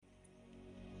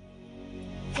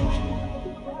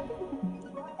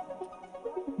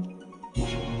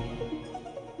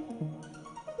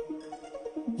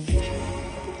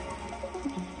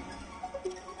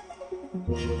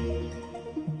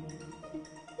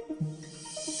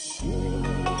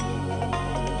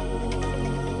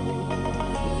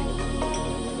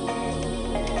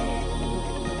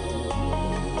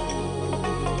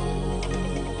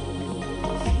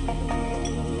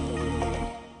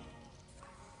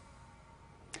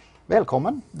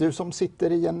Välkommen, du som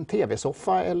sitter i en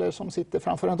tv-soffa eller som sitter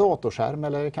framför en datorskärm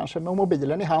eller kanske med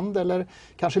mobilen i hand eller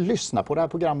kanske lyssnar på det här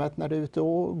programmet när du är ute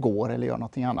och går eller gör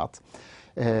någonting annat.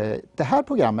 Det här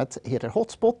programmet heter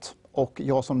Hotspot och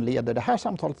jag som leder det här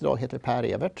samtalet idag heter Per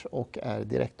Evert och är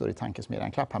direktor i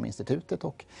tankesmedjan Klapphamninstitutet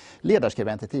och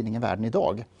ledarskribent i tidningen Världen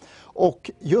idag.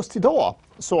 Och just idag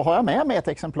så har jag med mig ett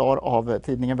exemplar av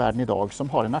tidningen Världen idag som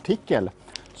har en artikel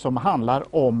som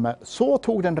handlar om så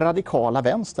tog den radikala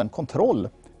vänstern kontroll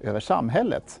över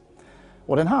samhället.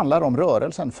 Och den handlar om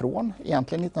rörelsen från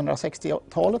egentligen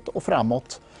 1960-talet och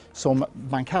framåt som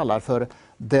man kallar för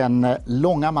den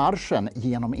långa marschen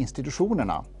genom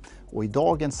institutionerna. Och i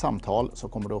dagens samtal så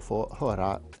kommer du att få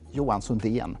höra Johan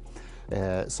Sundén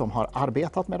som har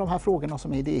arbetat med de här frågorna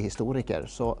som är idéhistoriker.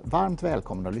 Så varmt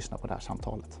välkommen att lyssna på det här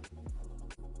samtalet.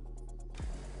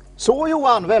 Så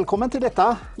Johan, välkommen till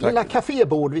detta lilla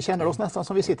kafébord. Vi känner oss nästan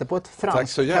som vi sitter på ett franskt Tack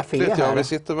så hjärtligt. café här. Ja, vi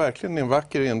sitter verkligen i en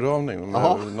vacker inramning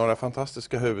med några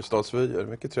fantastiska huvudstadsvyer.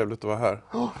 Mycket trevligt att vara här.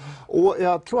 Och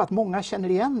jag tror att många känner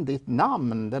igen ditt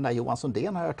namn, den där Johan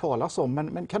Sundén har jag hört talas om.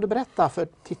 Men kan du berätta för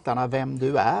tittarna vem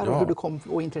du är och hur du kom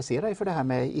att intressera dig för det här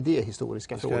med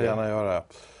idéhistoriska frågor? Det ska jag gärna göra.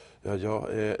 Ja,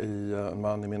 jag är en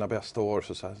man i mina bästa år,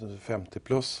 så 50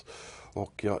 plus.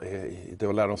 Och jag är idé-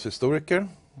 och lärdomshistoriker,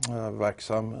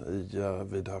 verksam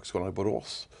vid Högskolan i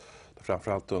Borås.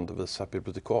 Framförallt undervisar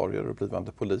bibliotekarier och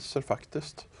blivande poliser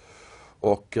faktiskt.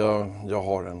 Och jag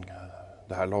har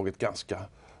det här laget ganska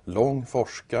lång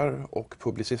forskar- och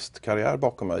publicistkarriär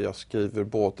bakom mig. Jag skriver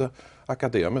både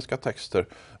akademiska texter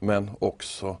men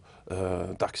också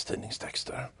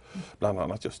dagstidningstexter. Bland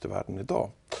annat just i Världen idag.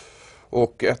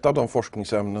 Och ett av de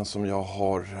forskningsämnen som jag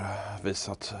har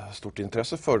visat stort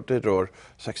intresse för, det rör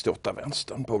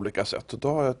 68-vänstern på olika sätt. Och då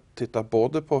har jag tittat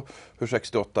både på hur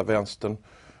 68-vänstern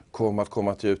kom att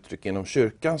komma till uttryck inom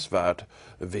kyrkans värld,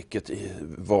 vilket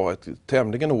var ett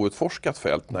tämligen outforskat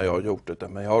fält när jag gjorde det.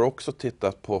 Men jag har också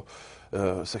tittat på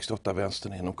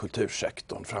 68-vänstern inom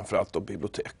kultursektorn, framförallt då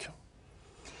bibliotek.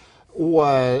 Och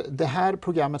det här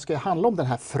programmet ska handla om den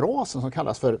här frasen som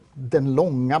kallas för den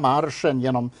långa marschen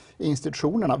genom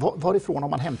institutionerna. Varifrån har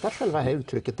man hämtat själva det här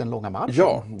uttrycket den långa marschen?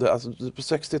 Ja, på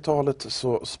 60-talet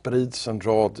så sprids en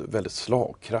rad väldigt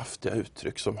slagkraftiga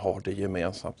uttryck som har det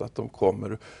gemensamt att de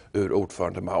kommer ur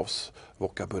ordförande Maos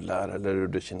vokabulär eller ur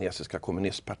det kinesiska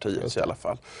kommunistpartiet i alla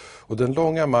fall. Och den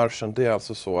långa marschen, det är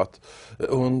alltså så att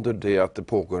under det att det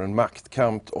pågår en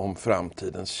maktkamp om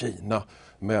framtidens Kina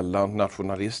mellan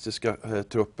nationalistiska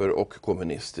trupper och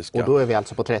kommunistiska. Och då är vi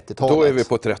alltså på 30-talet? Då är vi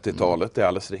på 30-talet, det är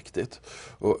alldeles riktigt.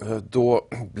 Och då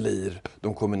blir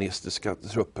de kommunistiska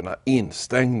trupperna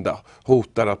instängda,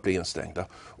 hotar att bli instängda.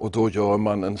 Och då gör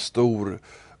man en stor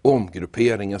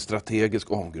omgruppering, en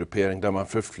strategisk omgruppering där man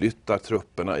förflyttar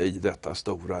trupperna i detta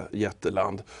stora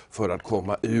jätteland för att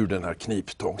komma ur den här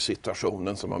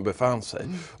kniptångssituationen som man befann sig.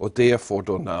 Och det får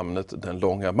då namnet den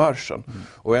långa marschen.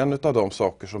 Och en av de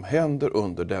saker som händer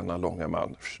under denna långa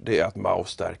marsch, det är att Mao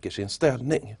stärker sin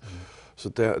ställning. Så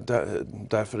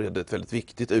därför är det ett väldigt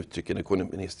viktigt uttryck i det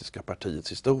kommunistiska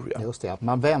partiets historia. Just det, att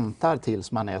man väntar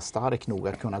tills man är stark nog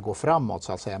att kunna gå framåt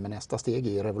så att säga med nästa steg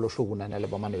i revolutionen eller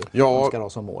vad man nu önskar ha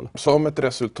som mål. Som ett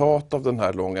resultat av den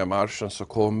här långa marschen så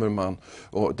kommer man,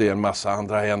 och det är en massa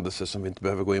andra händelser som vi inte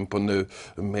behöver gå in på nu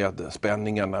med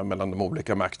spänningarna mellan de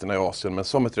olika makterna i Asien, men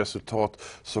som ett resultat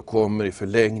så kommer i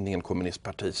förlängningen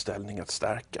kommunistpartiets ställning att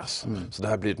stärkas. Så det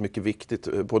här blir ett mycket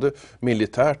viktigt, både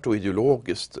militärt och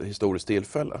ideologiskt historiskt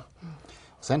tillfälle.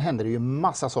 Sen händer det ju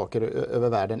massa saker över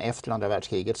världen efter andra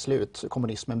världskrigets slut.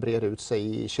 Kommunismen brer ut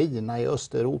sig i Kina, i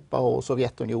Östeuropa och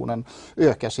Sovjetunionen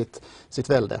ökar sitt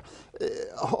välde.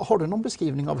 Har du någon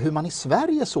beskrivning av hur man i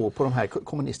Sverige såg på de här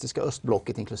kommunistiska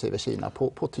östblocket inklusive Kina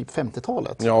på typ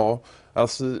 50-talet? Ja,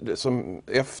 alltså som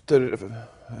efter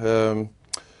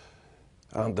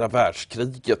andra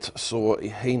världskriget så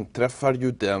inträffar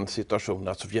ju den situationen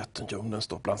att Sovjetunionen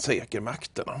står bland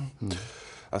segermakterna.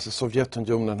 Alltså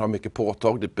Sovjetunionen har mycket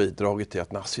påtagligt bidragit till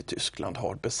att Nazityskland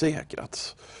har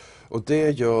besegrats. Och det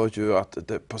gör ju att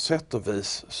det på sätt och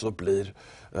vis så blir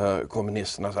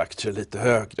kommunisternas aktier lite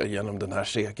högre genom den här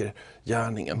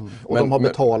segergärningen. Och de har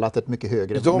betalat ett mycket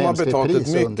högre mänskligt pris. De har betalat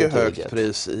ett mycket högt kriget.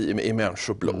 pris i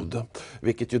människoblod.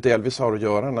 Vilket ju delvis har att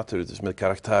göra naturligtvis med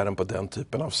karaktären på den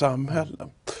typen av samhälle.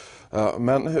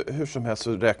 Men hur som helst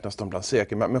så räknas de bland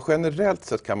seger. Men generellt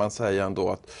sett kan man säga ändå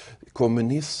att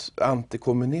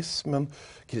antikommunismen,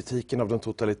 kritiken av de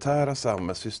totalitära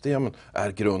samhällssystemen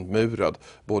är grundmurad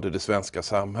både i det svenska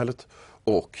samhället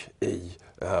och i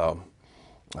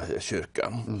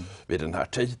kyrkan vid den här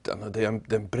tiden. Det är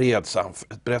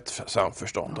ett brett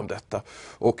samförstånd om detta.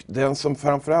 Och den som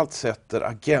framförallt sätter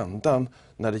agendan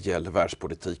när det gäller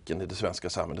världspolitiken i det svenska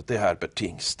samhället, det är Herbert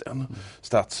Tingsten,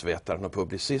 statsvetaren och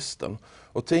publicisten.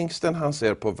 Och Tingsten, han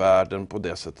ser på världen på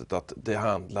det sättet att det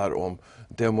handlar om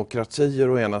demokratier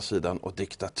å ena sidan och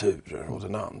diktaturer å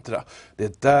den andra. Det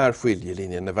är där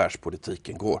skiljelinjen i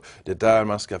världspolitiken går. Det är där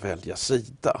man ska välja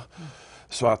sida.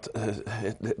 Så att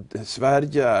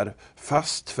Sverige är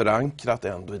fast förankrat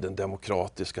ändå i den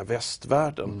demokratiska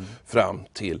västvärlden fram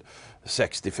till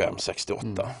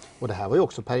 65-68. Och det här var ju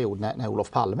också period när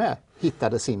Olof Palme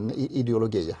hittade sin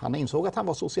ideologi. Han insåg att han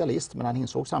var socialist, men han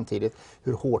insåg samtidigt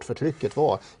hur hårt förtrycket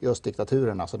var i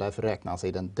östdiktaturerna, så därför räknade han sig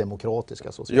i den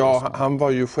demokratiska socialismen. Ja, han var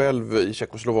ju själv i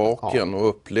Tjeckoslovakien och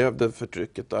upplevde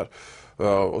förtrycket där.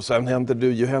 Och sen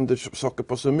händer saker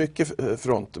på så mycket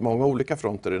många olika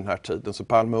fronter i den här tiden. Så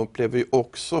Palme upplever ju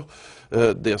också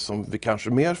det som vi kanske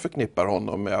mer förknippar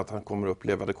honom med, att han kommer att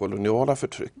uppleva det koloniala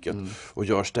förtrycket och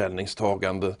gör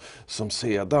ställningstagande som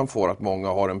sedan får att många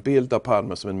har en bild av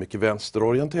Palme som en mycket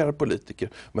vänsterorienterad politiker.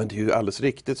 Men det är ju alldeles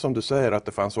riktigt som du säger att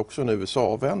det fanns också en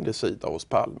USA-vänlig sida hos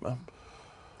Palme.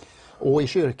 Och i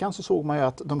kyrkan så såg man ju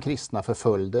att de kristna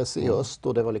förföljdes i öst,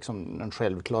 och det var liksom en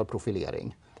självklar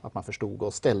profilering. Att man förstod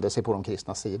och ställde sig på de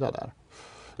kristnas sida där.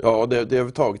 Ja, det är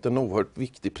överhuvudtaget en oerhört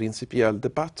viktig principiell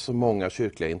debatt som många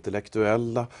kyrkliga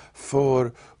intellektuella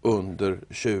för under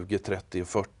 20, 30,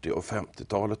 40 och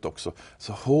 50-talet också.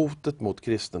 Så hotet mot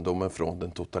kristendomen från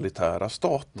den totalitära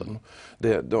staten.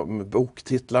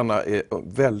 Boktitlarna är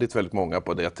väldigt, väldigt många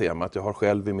på det temat. Jag har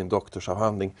själv i min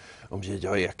doktorsavhandling om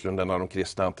J.A. Eklund, en av de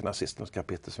kristna antinazisternas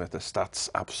kapitel som heter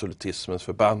Statsabsolutismens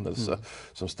förbannelse,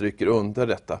 som stryker under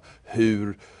detta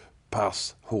hur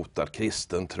pass hotad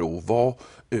kristen tro var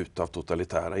utav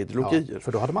totalitära ideologier. Ja,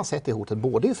 för då hade man sett det hotet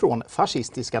både från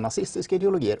fascistiska, nazistiska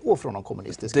ideologier och från de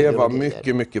kommunistiska det ideologier. Det var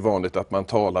mycket, mycket vanligt att man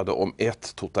talade om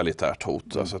ett totalitärt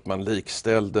hot. Alltså att man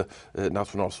likställde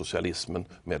nationalsocialismen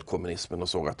med kommunismen och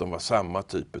såg att de var samma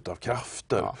typ av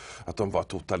krafter. Ja. Att de var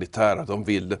totalitära, de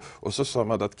ville. Och så sa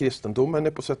man att kristendomen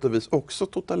är på sätt och vis också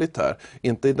totalitär.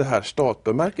 Inte i det här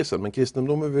statbemärkelsen, men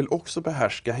kristendomen vill också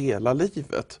behärska hela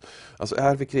livet. Alltså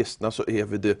är vi kristna så är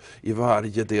vi det i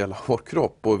varje del av vår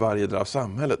kropp och i varje del av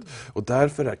samhället. Och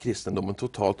därför är kristendomen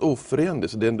totalt oförenlig.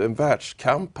 Så det är en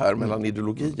världskamp här mellan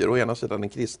ideologier. Å ena sidan den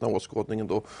kristna åskådningen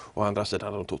då, och å andra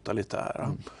sidan de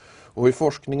totalitära. Och i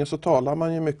forskningen så talar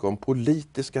man ju mycket om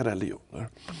politiska religioner.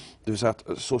 Det vill säga att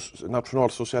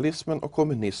nationalsocialismen och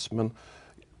kommunismen,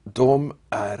 de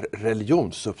är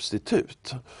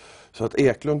religionssubstitut. Så att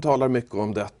Eklund talar mycket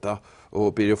om detta,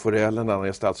 och Birger Forell, en annan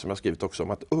gestalt som jag skrivit också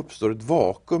om, att det uppstår ett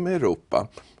vakuum i Europa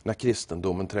när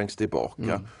kristendomen trängs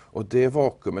tillbaka. Och det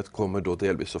vakuumet kommer då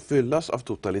delvis att fyllas av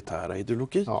totalitära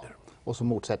ideologier. Ja. Och som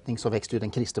motsättning så växte ju den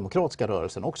kristdemokratiska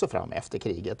rörelsen också fram efter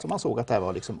kriget. Så man såg att det här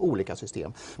var liksom olika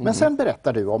system. Men sen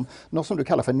berättar du om något som du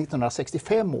kallar för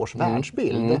 1965 års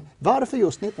världsbild. Varför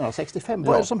just 1965?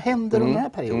 Vad är det som händer under den här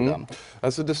perioden?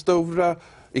 Alltså det stora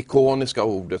ikoniska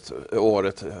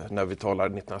året när vi talar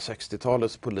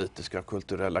 1960-talets politiska och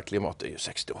kulturella klimat är ju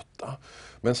 68.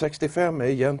 Men 65 är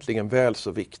egentligen väl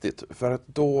så viktigt, för att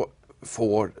då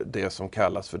får det som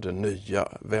kallas för den nya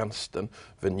vänstern,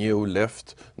 the new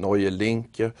left, Neue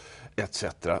Linke etc.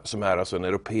 som är alltså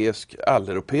en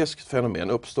alleuropeiskt fenomen,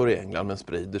 uppstår i England men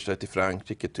sprider sig till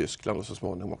Frankrike, Tyskland och så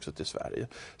småningom också till Sverige.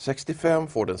 65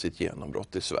 får den sitt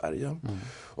genombrott i Sverige.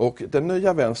 Och den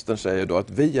nya vänstern säger då att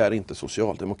vi är inte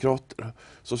socialdemokrater.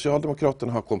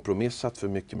 Socialdemokraterna har kompromissat för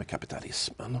mycket med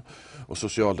kapitalismen. Och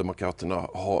Socialdemokraterna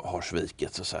har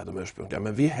svikit, så säger de ursprungliga.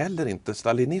 Men vi är heller inte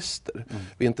stalinister.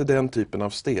 Vi är inte den typen av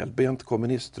stelbent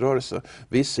kommuniströrelse.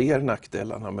 Vi ser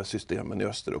nackdelarna med systemen i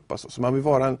Östeuropa. Så man vill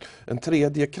vara en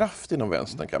tredje kraft inom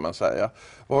vänstern, kan man säga.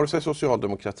 Vare sig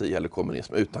socialdemokrati eller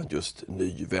kommunism, utan just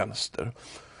ny vänster.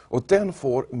 Och den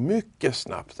får mycket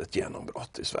snabbt ett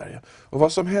genombrott i Sverige. Och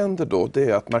vad som händer då, det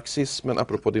är att marxismen,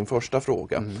 apropå din första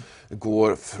fråga,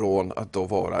 går från att då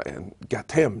vara en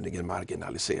tämligen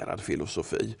marginaliserad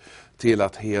filosofi till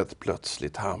att helt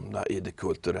plötsligt hamna i det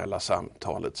kulturella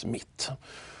samtalets mitt.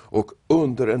 Och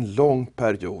under en lång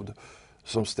period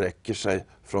som sträcker sig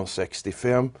från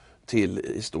 65 till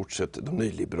i stort sett de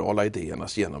nyliberala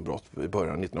idéernas genombrott i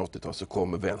början av 1980-talet så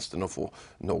kommer vänstern att få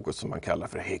något som man kallar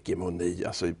för hegemoni,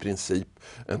 alltså i princip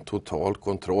en total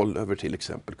kontroll över till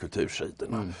exempel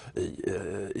kultursidorna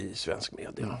i svensk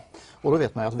media. Och då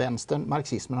vet man ju att vänstern,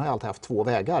 marxismen har alltid haft två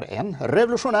vägar. En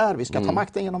revolutionär, vi ska ta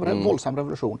makten genom en våldsam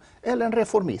revolution. Eller en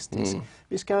reformistisk,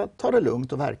 vi ska ta det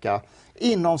lugnt och verka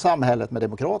inom samhället med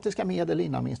demokratiska medel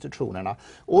inom institutionerna.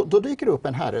 Och då dyker det upp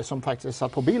en herre som faktiskt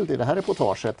satt på bild i det här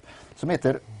reportaget som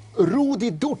heter Rudi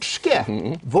Dutschke.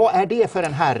 Vad är det för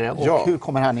en herre och hur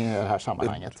kommer han in i det här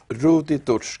sammanhanget? Rudi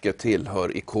Dutschke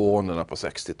tillhör ikonerna på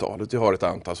 60-talet. Vi har ett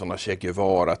antal sådana, Che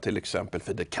Guevara till exempel,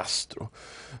 Fidel Castro.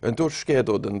 Dutschke är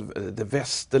då det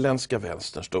västerländska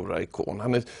vänsterns stora ikon.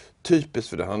 Han är typisk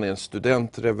för det. Han är en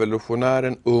studentrevolutionär,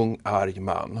 en ung, arg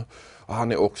man. Och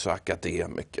han är också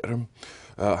akademiker.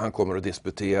 Han kommer att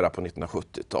disputera på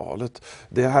 1970-talet.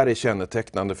 Det här är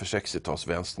kännetecknande för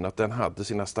 60-talsvänstern att den hade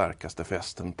sina starkaste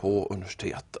fästen på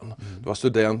universiteten. Det var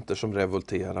studenter som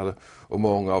revolterade och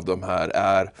många av de här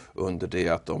är under det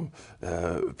att de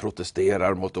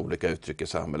protesterar mot olika uttryck i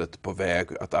samhället på väg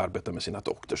att arbeta med sina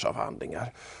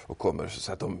doktorsavhandlingar. Och kommer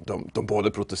så att de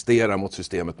både protesterar mot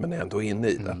systemet men är ändå inne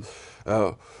i det.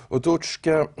 Och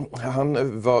Dutschke,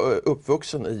 han var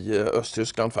uppvuxen i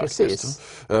Östtyskland faktiskt.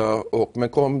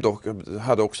 Men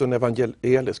hade också en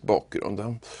evangelisk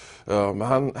bakgrund.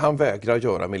 Men han vägrar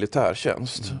göra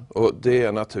militärtjänst. Och det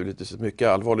är naturligtvis ett mycket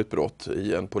allvarligt brott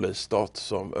i en polisstat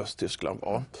som Östtyskland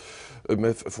var.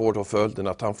 Men får då följden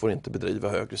att han får inte bedriva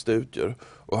högre studier.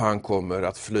 Och han kommer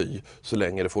att fly så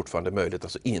länge det fortfarande är möjligt,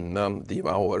 alltså innan Die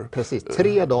Mauer. Precis,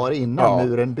 3 dagar innan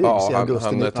muren byggs i augusti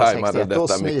 1961. Då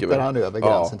smiter han över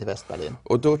gränsen till Västberlin.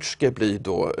 Och Dutschke blir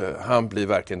då, han blir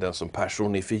verkligen den som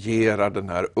personifierar den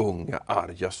här unga,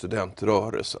 arga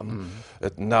studentrörelsen.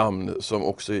 Ett namn som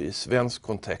också i svensk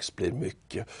kontext blir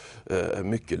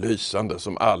mycket lysande,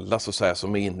 som alla så att säga,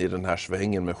 som är inne i den här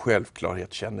svängen med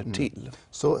självklarhet känner till.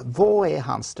 Så vad är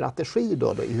hans strategi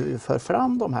då? Hur för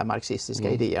fram de här marxistiska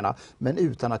idéerna men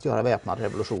utan att göra väpnad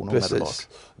revolution omedelbart?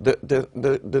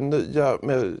 Det nya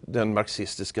med den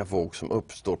marxistiska våg som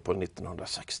uppstår på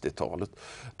 1960-talet,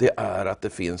 det är att det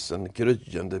finns en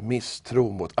gryende misstro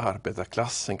mot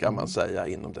arbetarklassen, kan man säga,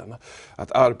 inom denna.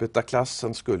 Att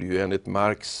arbetarklassen skulle ju enligt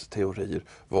Marx teorier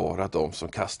vara de som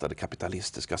kastade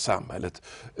kapitalistiska samhället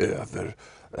över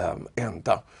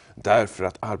ända. Därför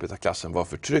att arbetarklassen var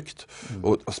förtryckt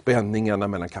och spänningarna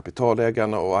mellan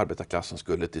kapitalägarna och arbetarklassen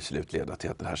skulle till slut leda till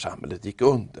att det här samhället gick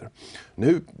under.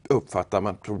 Nu uppfattar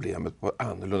man problemet på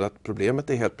annorlunda. Problemet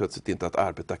är helt plötsligt inte att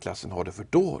arbetarklassen har det för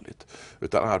dåligt,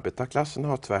 utan arbetarklassen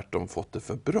har tvärtom fått det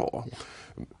för bra.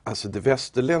 Alltså det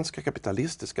västerländska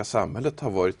kapitalistiska samhället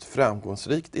har varit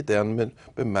framgångsrikt i den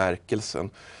bemärkelsen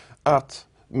att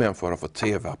människor har fått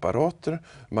tv-apparater,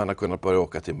 man har kunnat börja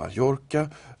åka till Mallorca.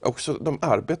 Också de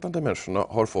arbetande människorna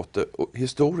har fått det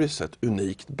historiskt sett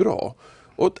unikt bra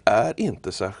och är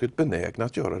inte särskilt benägna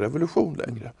att göra revolution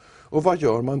längre. Och vad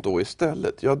gör man då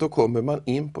istället? Ja, då kommer man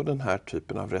in på den här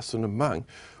typen av resonemang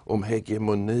om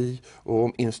hegemoni och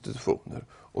om institutioner.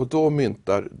 Och då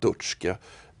myntar Dutschke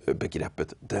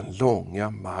begreppet den långa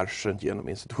marschen genom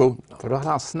institutionerna. För då har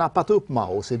han snappat upp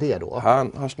Maos idé då?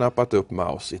 Han har snappat upp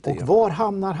Maos idé. Och var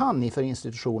hamnar han i för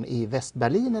institution? I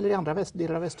Västberlin eller i andra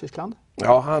delar av Västtyskland?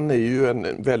 Ja, han är ju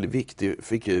en väldigt viktig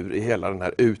figur i hela den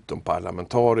här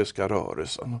utomparlamentariska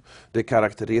rörelsen. Det är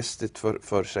karaktäristiskt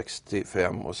för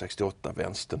 65 och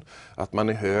 68-vänstern att man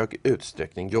i hög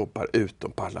utsträckning jobbar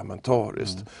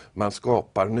utomparlamentariskt. Man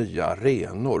skapar nya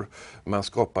arenor. Man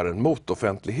skapar en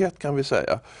motoffentlighet, kan vi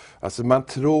säga. Alltså man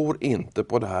tror inte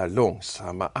på det här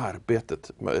långsamma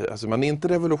arbetet. Alltså man är inte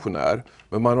revolutionär,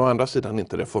 men man är å andra sidan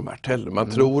inte reformärt heller.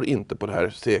 Man tror inte på det här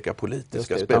sega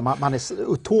politiska spelet. Man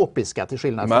är utopiska till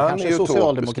skillnad från kanske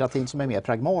socialdemokratin som är mer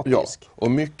pragmatisk. Ja,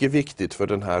 och mycket viktigt för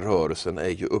den här rörelsen är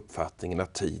ju uppfattningen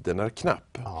att tiden är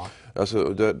knapp. Ja. Alltså,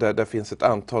 där finns ett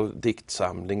antal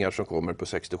diktsamlingar som kommer på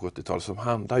 60- och 70-talet som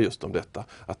handlar just om detta,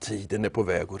 att tiden är på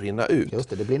väg att rinna ut. Just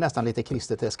det blir nästan lite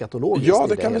kristet eskatologiskt. Ja,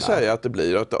 det kan vi säga att det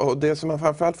blir. Och det som man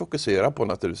framförallt fokuserar på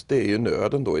naturligtvis, det är ju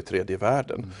nöden då i tredje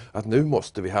världen. Att nu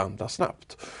måste vi handla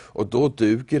snabbt. Och då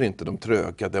duger inte de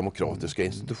tröga demokratiska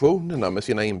institutionerna med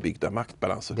sina inbyggda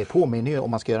maktbalanser. Det påminner ju,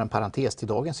 om man ska göra en parentes till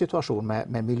dagens situation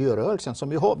med miljörörelsen,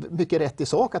 som ju har mycket rätt i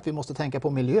sak att vi måste tänka på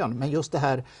miljön. Men just det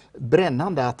här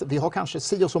brännande att vi har kanske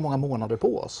si och så många månader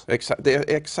på oss. Det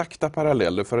är exakta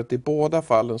paralleller, för att i båda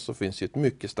fallen så finns ju ett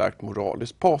mycket starkt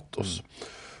moraliskt patos.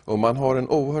 Och man har en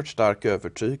oerhört stark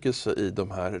övertygelse i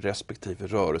de här respektive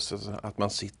rörelserna att man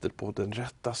sitter på den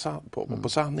rätta på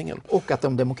sanningen. Och att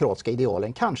de demokratiska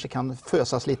idealen kanske kan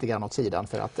fösas lite grann åt sidan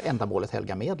för att ändamålet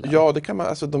helga medlen. Ja, det kan man,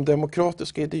 alltså de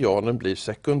demokratiska idealen blir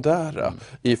sekundära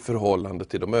i förhållande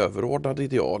till de överordnade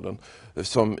idealen.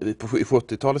 Som i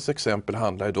 70-talets exempel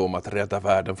handlar det då om att rädda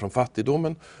världen från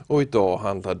fattigdomen, och idag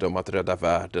handlar det om att rädda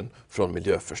världen från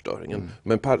miljöförstöringen.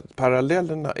 Men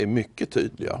parallellerna är mycket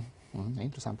tydliga. Det är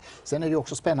intressant. Sen är det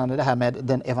också spännande det här med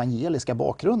den evangeliska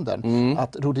bakgrunden.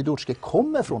 Att Rudi Dutschke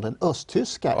kommer från den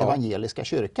östtyska evangeliska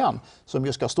kyrkan som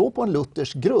ju ska stå på en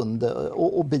luthersk grund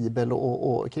och Bibel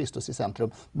och Kristus i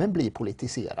centrum, men blir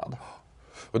politiserad.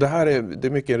 Och det är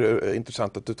mycket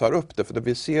intressant att du tar upp det, för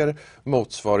vi ser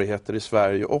motsvarigheter i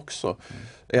Sverige också.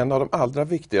 En av de allra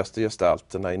viktigaste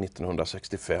gestalterna i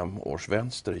 1965 års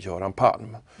vänster är Göran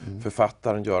Palm.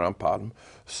 Författaren Göran Palm,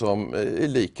 som i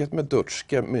likhet med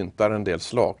Dutschke myntar en del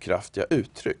slagkraftiga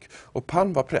uttryck. Och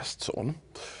Palm var prästson.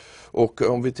 Och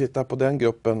om vi tittar på den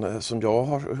gruppen som jag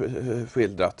har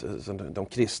skildrat, de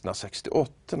kristna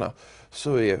 68-orna,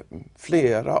 så är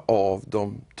flera av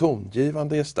de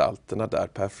tongivande gestalterna där,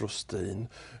 Per Frostin,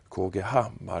 KG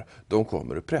Hammar, de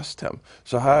kommer ur prästhem.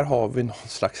 Så här har vi någon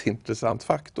slags intressant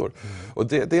faktor. Och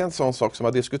det är en sån sak som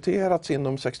har diskuterats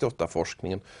inom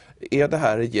 68-forskningen. Är det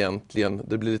här egentligen,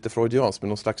 det blir lite freudianskt, men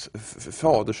någon slags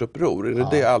fadersuppror? Är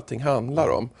det allting handlar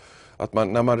om? Att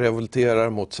när man revolterar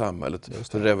mot samhället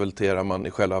så revolterar man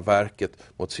i själva verket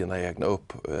mot sina egna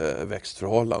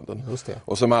uppväxtförhållanden.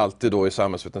 Och som alltid då i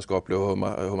samhällsvetenskaplig och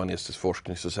humanistisk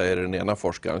forskning så säger den ena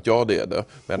forskaren att ja, det är det,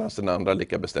 medan den andra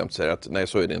lika bestämt säger att nej,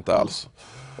 så är det inte alls.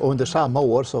 Och under samma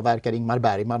år så verkar Ingmar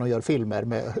Bergman och gör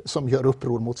filmer som gör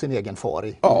uppror mot sin egen far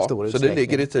i stor utsträckning. Så det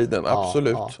ligger i tiden,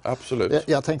 absolut. Absolut.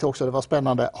 Jag tänkte också det var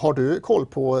spännande. Har du koll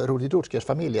på Rudi Dutschkes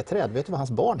familjeträd? Vet du vad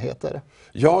hans barn heter?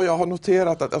 Ja, jag har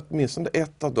noterat att åtminstone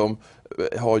ett av dem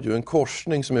har ju en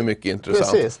korsning som är mycket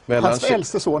intressant. Precis. Hans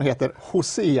äldste son heter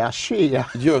Hosea Shea.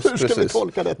 Just Hur ska vi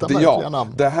tolka detta märkliga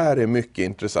namn? Det här är mycket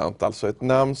intressant. Alltså ett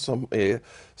namn som är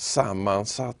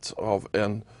sammansatt av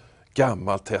en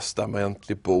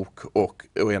gammaltestamentlig bok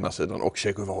å ena sidan och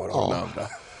Che Guevara å den andra.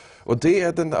 Och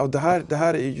det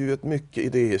här är ju ett mycket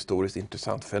idéhistoriskt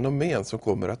intressant fenomen som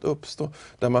kommer att uppstå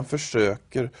där man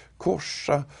försöker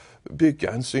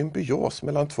bygga en symbios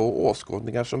mellan två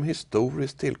åskådningar som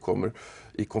historiskt tillkommer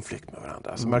i konflikt med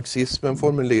varandra. Alltså marxismen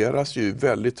formuleras ju i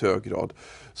väldigt hög grad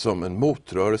som en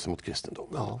motrörelse mot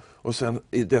kristendomen. Och sen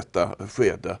i detta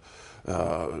skede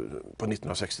på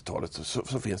 1960-talet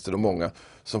så finns det då många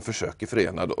som försöker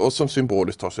förena och som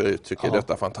symboliskt tar sig uttryck i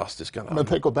detta fantastiska namn. Men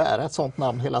tänk att bära ett sånt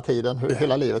namn hela tiden,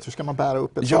 hela livet. Hur ska man bära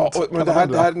upp ett sånt? Men det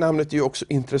här namnet är ju också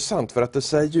intressant för att det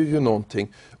säger ju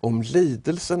någonting om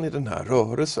lidelsen i den här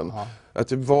rörelsen.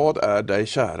 Att vad är dig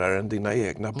kärare än dina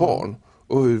egna barn?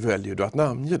 Och hur väljer du att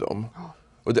namnge dem?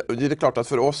 Och det är klart att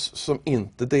för oss som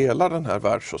inte delar den här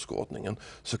världsåskådningen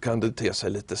så kan det te sig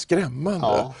lite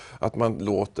skrämmande att man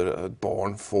låter ett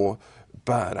barn få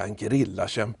bära en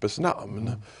gerillakämpes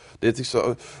namn.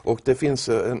 Och det finns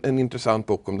en intressant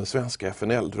bok om den svenska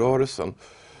FNL-rörelsen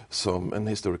som en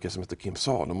historiker som heter Kim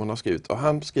Salomon har skrivit. Och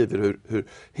han skriver hur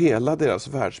hela deras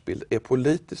världsbild är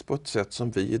politisk på ett sätt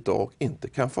som vi idag inte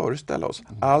kan föreställa oss.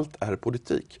 Allt är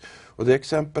politik. Och det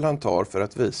exempel han tar för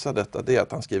att visa detta det är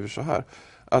att han skriver så här.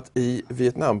 Att i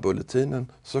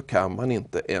Vietnambulletinen så kan man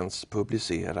inte ens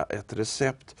publicera ett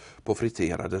recept på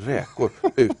friterade räkor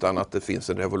utan att det finns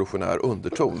en revolutionär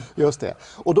underton. Just det.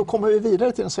 Och då kommer vi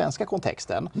vidare till den svenska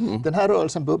kontexten. Den här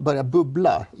rörelsen börjar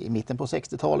bubbla i mitten på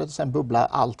 60-talet och sen bubbla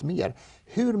allt mer.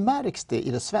 Hur märks det i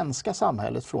det svenska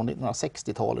samhället från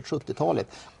 1960-talet, 70-talet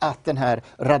att den här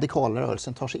radikala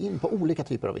rörelsen tar sig in på olika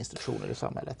typer av institutioner i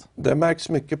samhället? Det märks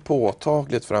mycket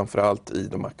påtagligt framförallt i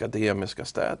de akademiska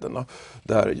städerna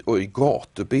och i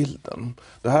gatubilden.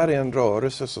 Det här är en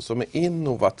rörelse som är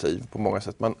innovativ på många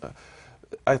sätt. Man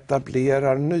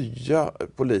etablerar nya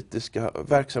politiska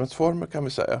verksamhetsformer kan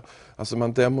vi säga. Alltså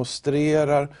man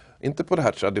demonstrerar, inte på det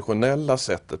här traditionella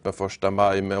sättet med första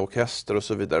maj med orkester och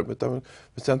så vidare, utan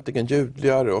väsentligen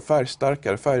ljudligare och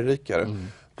färgrikare.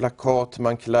 Plakat,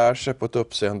 man klär sig på ett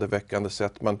uppseendeväckande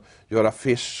sätt, man gör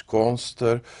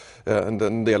affischkonster.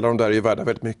 En del av dem där är ju värda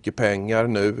väldigt mycket pengar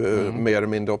nu, mer eller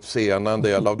mindre obscena, en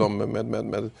del av dem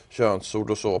med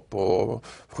könsord och så på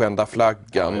skända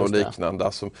flaggan och liknande.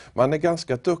 Alltså, man är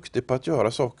ganska duktig på att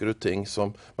göra saker och ting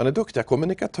som, man är duktiga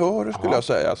kommunikatörer skulle jag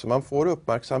säga. Alltså, man får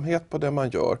uppmärksamhet på det man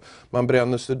gör. Man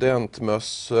bränner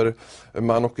studentmössor,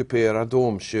 man ockuperar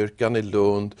domkyrkan i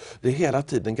Lund. Det är hela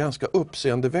tiden ganska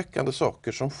uppseendeväckande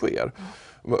saker som sker.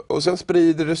 Och sen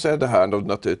sprider det sig det här då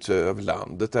naturligtvis över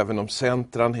landet, även om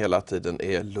centran hela tiden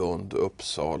är Lund,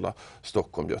 Uppsala,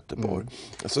 Stockholm, Göteborg.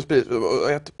 Så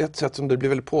ett sätt som det blir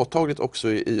väldigt påtagligt också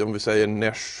i om vi säger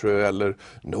Nässjö eller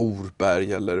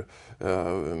Norberg eller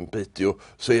Piteå,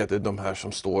 så är det de här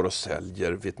som står och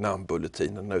säljer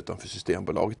Vietnambulletinen utanför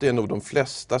Systembolaget. Det är nog de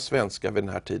flesta svenskar vid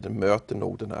den här tiden möter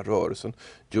nog den här rörelsen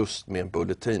just med en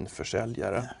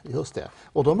bulletinförsäljare. Just det.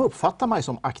 Och de uppfattar mig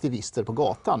som aktivister på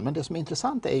gatan, men det som är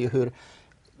intressant är ju hur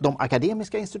de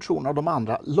akademiska institutionerna och de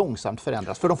andra långsamt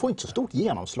förändras. För de får inte så stort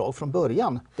genomslag från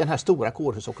början. Den här stora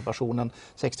kårhusockupationen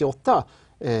 68,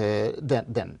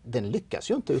 den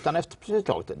lyckas ju inte, utan efter ett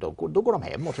tag då går de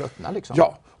hem och tröttnar. Liksom.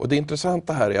 Ja, och det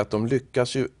intressanta här är att de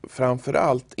lyckas ju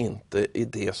framförallt inte i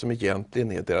det som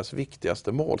egentligen är deras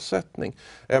viktigaste målsättning.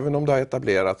 Även om det har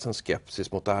etablerats en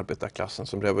skepsis mot arbetarklassen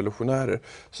som revolutionärer,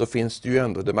 så finns det ju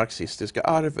ändå det marxistiska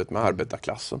arvet med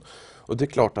arbetarklassen. Och det är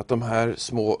klart att de här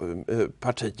små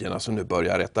partierna som nu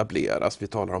börjar etableras, vi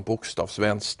talar om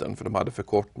bokstavsvänstern för de hade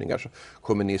förkortningar, så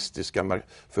kommunistiska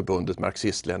förbundet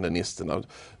marxist-leninisterna,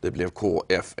 det blev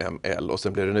KFML och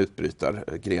sen blev det en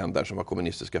utbrytargren där som var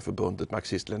kommunistiska förbundet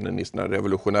marxist-leninisterna,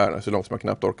 revolutionärerna, så långt som man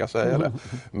knappt orkar säga det,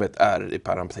 med ett R i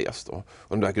parentes då.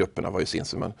 Och de där grupperna var ju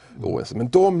sinsemellan oense, men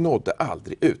de nådde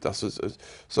aldrig ut. Alltså,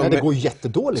 men det går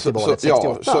jättedåligt i valet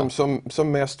 68. Ja,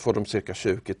 som mest får de cirka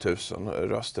 20 000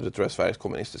 röster, det tror jag Sveriges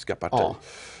kommunistiska parti.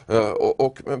 Ja.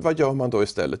 Och vad gör man då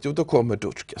istället? Jo, då kommer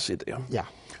Dutschkes idé. Ja.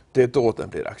 Det är då den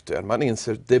blir aktuell. Man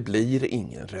inser att det blir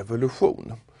ingen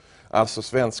revolution. Alltså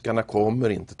svenskarna kommer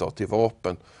inte ta till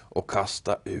vapen och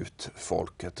kasta ut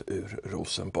folket ur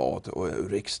Rosenbad och ur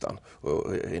riksdagen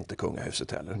och inte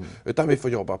kungahuset heller. Utan vi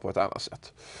får jobba på ett annat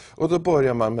sätt. Och då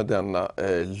börjar man med denna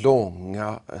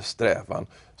långa strävan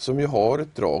som ju har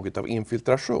ett drag av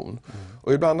infiltration.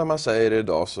 Och ibland när man säger det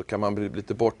idag så kan man bli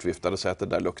lite bortviftad och säga att det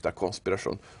där luktar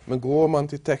konspiration. Men går man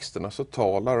till texterna så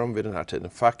talar de vid den här tiden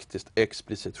faktiskt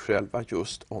explicit själva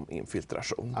just om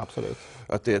infiltration. Absolut.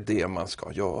 Att det är det man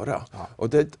ska göra. Ja. Och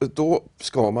då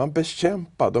ska man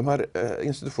bekämpa de här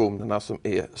institutionerna som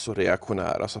är så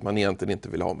reaktionära så att man egentligen inte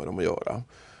vill ha med dem att göra.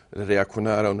 Det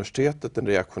reaktionära universitetet, den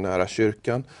reaktionära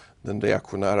kyrkan, den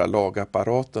reaktionära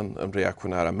lagapparaten, de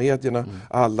reaktionära medierna,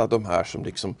 alla de här som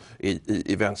liksom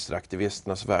i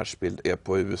vänsteraktivisternas världsbild är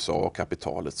på USA och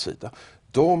kapitalets sida.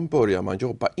 De börjar man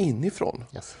jobba inifrån.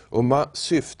 Yes. Och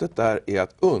syftet där är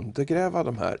att undergräva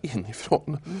de här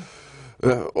inifrån.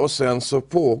 Och sen så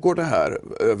pågår det här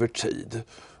över tid.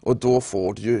 Och då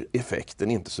får det ju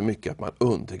effekten inte så mycket att man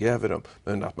undergräver dem,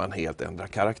 men att man helt ändrar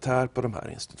karaktär på de här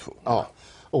institutionerna. Ja.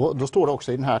 Och då står det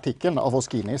också i den här artikeln av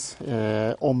Voskinis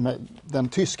om den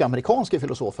tysk-amerikanske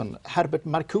filosofen Herbert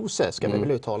Marcuse, ska vi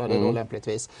väl uttala det då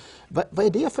lämpligtvis. Vad är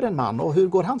det för en man och hur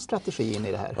går hans strategi in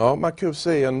i det här? Ja,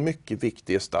 Marcuse är en mycket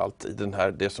viktig gestalt i den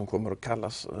här, det som kommer att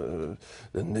kallas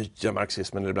den nya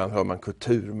marxismen, eller ibland hör man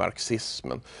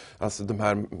kulturmarxismen. Alltså de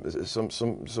här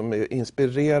som är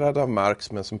inspirerade av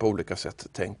Marx men som på olika sätt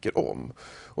tänker om.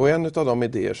 Och en av de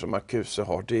idéer som Marcuse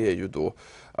har, det är ju då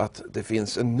att det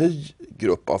finns en ny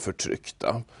grupp av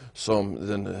förtryckta som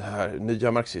den här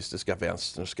nya marxistiska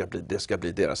vänstern ska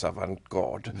bli deras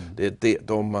avantgarde. Det är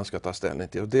de man ska ta ställning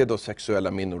till. Och det är då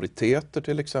sexuella minoriteter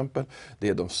till exempel. Det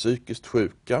är de psykiskt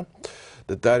sjuka.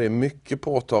 Det där är mycket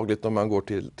påtagligt om man går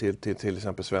till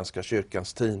exempel Svenska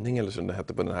kyrkans tidning, eller som det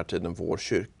hette på den här tiden, Vår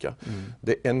kyrka.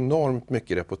 Det är enormt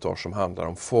mycket reportage som handlar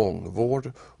om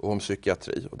fångvård och om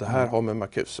psykiatri. Och det här har med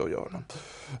Marcuse att göra.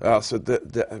 Alltså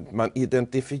man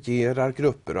identifierar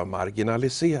grupper av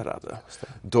marginaliserade.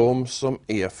 De som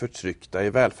är förtryckta i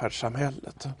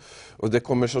välfärdssamhället. Och det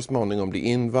kommer så småningom bli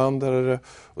invandrare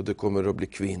och det kommer att bli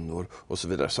kvinnor och så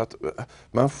vidare. Så att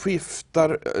man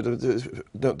skiftar,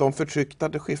 de förtryckta,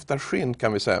 det skiftar skinn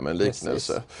kan vi säga med en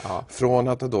liknelse. Ja. Från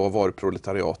att det då var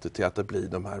proletariatet till att det blir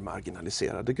de här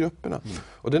marginaliserade grupperna.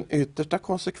 Och den yttersta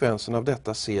konsekvensen av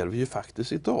detta ser vi ju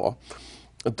faktiskt idag.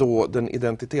 Då den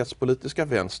identitetspolitiska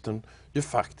vänstern ju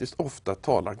faktiskt ofta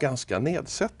talar ganska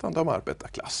nedsättande om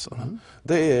arbetarklassen.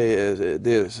 Det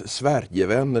är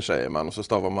Sverigevänner säger man, och så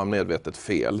stavar man medvetet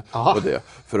fel på det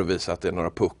för att visa att det är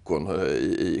några puckon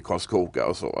i Karlskoga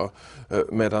och så.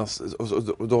 Medan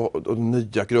de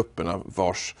nya grupperna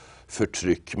vars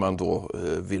förtryck man då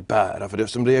vill bära. För det,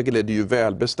 som regel är det ju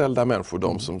välbeställda människor,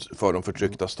 de som för de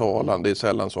förtrycktas talan. Det är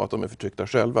sällan så att de är förtryckta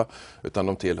själva, utan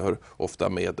de tillhör ofta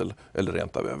medel eller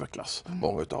rent av överklass,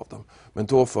 många utav dem. Men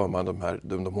då för man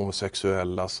de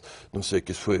homosexuellas, de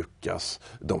psykiskt sjukas,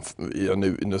 en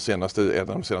av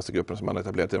de senaste grupperna som man har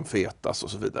etablerat är de fetas och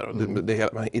så vidare.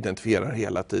 Man identifierar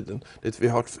hela tiden. Vi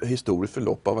har ett historiskt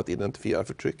förlopp av att identifiera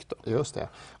förtryckta. Just det.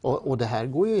 Och det här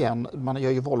går ju igen, man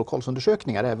gör ju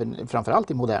vallokalsundersökningar även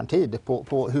framförallt i modern tid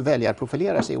på hur väljare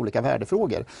profilerar sig i olika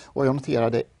värdefrågor. Och jag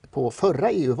noterade på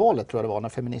förra EU-valet, tror jag det var, när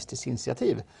Feministiskt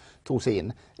initiativ tog sig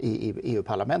in i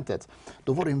EU-parlamentet,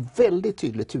 då var det en väldigt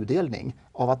tydlig tudelning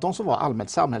av att de som var allmänt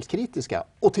samhällskritiska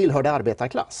och tillhörde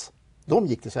arbetarklass, de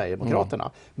gick till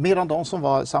Sverigedemokraterna. Medan de som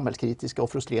var samhällskritiska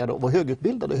och frustrerade och var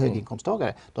högutbildade och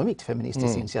höginkomststögare, de gick till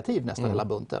Feministiskt initiativ nästan hela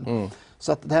bunten.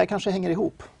 Så att det här kanske hänger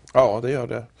ihop. Ja, det gör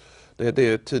det. Det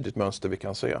är ett tydligt mönster vi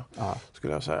kan se,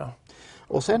 skulle jag säga.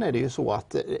 Och sen är det ju så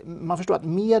att man förstår att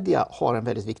media har en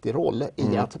väldigt viktig roll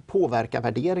i att påverka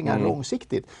värderingar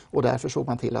långsiktigt. Och därför såg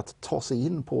man till att ta sig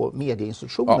in på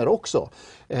medieinstitutioner också.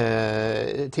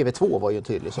 TV2 var ju en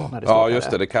tydlig sån. När det ja,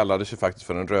 just det. Det kallades ju faktiskt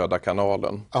för den röda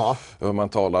kanalen. Ja. Man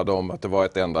talade om att det var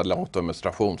ett enda långt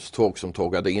demonstrationståg som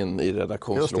tågade in i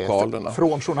redaktionslokalerna. Just det,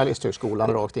 från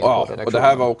Journalisthögskolan rakt in på redaktionen. Och det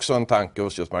här var också en tanke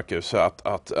hos just Marcuse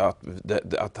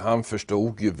att han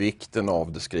förstod ju vikten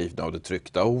av det skrivna och det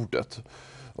tryckta ordet.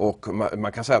 Och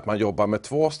man kan säga att man jobbar med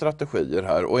två strategier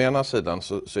här. Å ena sidan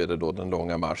så är det då den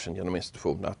långa marschen genom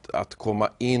institutionen att komma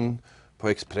in på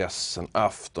Expressen,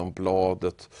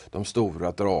 Aftonbladet, de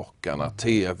stora drakarna,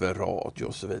 TV, radio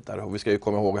och så vidare. Och vi ska ju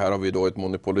komma ihåg, här har vi då ett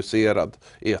monopoliserad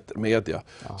etermedia.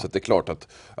 Så att det är klart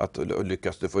att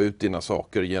lyckas du få ut dina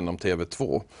saker genom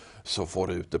TV2 så får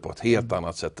du ut det på ett helt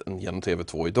annat sätt än genom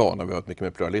TV2 idag när vi har ett mycket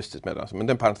mer pluralistiskt meddelande. Men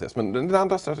det är en parentes. Men den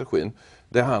andra strategin,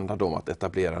 det handlar om att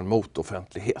etablera en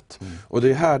motoffentlighet. Och det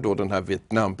är här då den här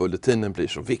Vietnambulletinen blir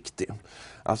så viktig.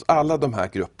 Alltså alla de här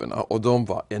grupperna, och de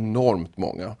var enormt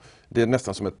många. Det är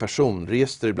nästan som ett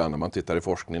personregister ibland när man tittar i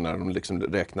forskning när de liksom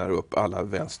räknar upp alla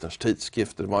vänsterns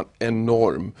tidskrifter. Det var en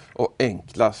enorm och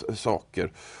enkla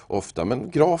saker ofta,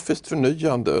 men grafiskt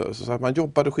förnyande. Så att man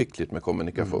jobbade skickligt med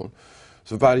kommunikation.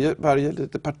 Så varje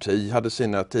litet parti hade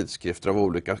sina tidskrifter av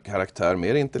olika karaktär,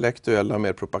 mer intellektuella,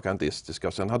 mer propagandistiska.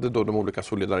 Och sen hade då de olika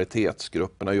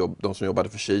solidaritetsgrupperna, de som jobbade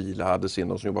för Chile hade sin,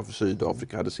 de som jobbade för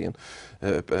Sydafrika hade sin,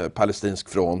 palestinsk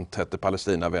front hette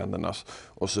Palestinavännernas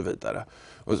och så vidare.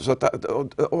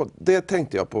 Och det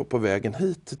tänkte jag på vägen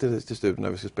hit till studion när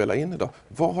vi ska spela in idag.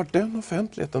 Vad har den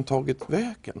offentligheten tagit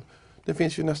vägen? Det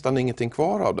finns ju nästan ingenting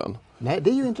kvar av den. Nej, det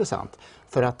är ju intressant.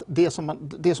 För att det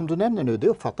som du nämner nu, det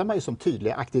uppfattar man ju som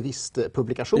tydliga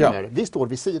aktivistpublikationer. Ja. Vi står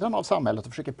vid sidan av samhället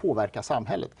och försöker påverka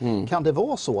samhället. Kan det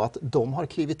vara så att de har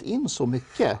klivit in så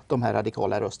mycket, de här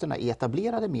radikala rösterna, i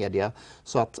etablerade media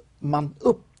så att man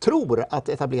tror att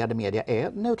etablerade media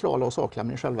är neutrala och sakliga,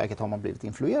 men i själva verket har man blivit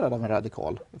influerad av en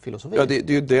radikal filosofi? Ja, det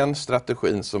är ju den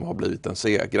strategin som har blivit den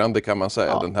segrande, kan man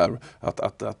säga, den här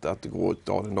att gå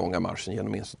av den långa marschen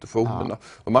genom institutionerna.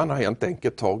 Och man har helt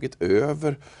enkelt tagit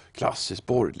över klassiskt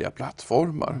borgerliga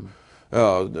plattformar.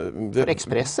 Ja, för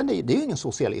Expressen det är ju ingen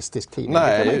socialistisk tidning.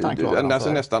 Nej,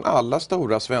 nästan alla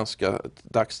stora svenska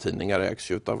dagstidningar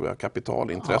ägs ju av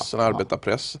kapitalintressen,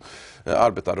 arbetarpress.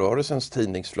 Arbetarrörelsens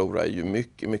tidningsflora är ju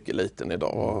mycket, mycket liten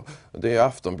idag. Det är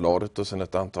Aftonbladet och sen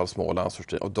ett antal små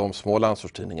landsortstidningar. Och de små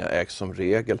landsortstidningarna ägs som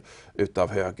regel utav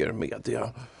högermedia.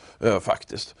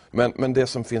 Faktiskt. Men det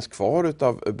som finns kvar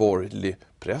utav borgerlig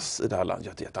press i det här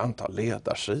landet, det är ett antal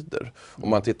ledarsidor. Om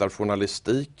man tittar på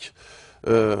journalistik,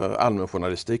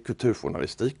 allmänjournalistik,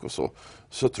 kulturjournalistik och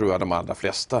så tror jag de allra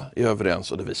flesta är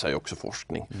överens, och det visar ju också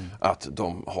forskning, att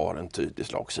de har en tydlig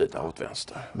slagsida åt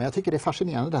vänster. Men jag tycker det är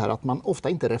fascinerande det här att man ofta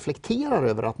inte reflekterar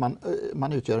över att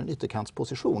man utgör en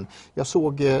ytterkantsposition. Jag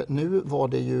såg, nu var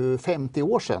det ju 50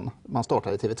 år sedan man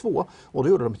startade TV2, och då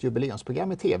gjorde de ett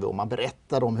jubileumsprogram i TV och man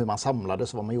berättade om hur man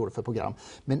samlades och vad man gjorde för program.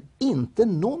 Men inte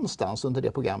någonstans under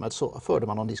det programmet så förde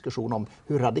man någon diskussion om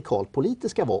hur radikalt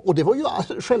politiska var. Och det var ju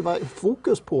själva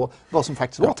fokus på vad som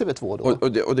faktiskt var TV2 då.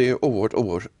 Och det är oerhört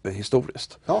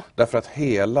historiskt. Ja. Därför att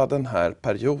hela den här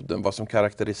perioden, vad som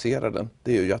karaktäriserar den,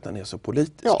 det är ju att den är så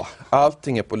politisk. Ja.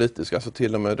 Allting är politiskt, alltså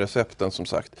till och med recepten som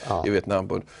sagt i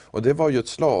Vietnambund. Och det var ju ett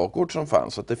slagord som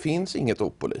fanns, att det finns inget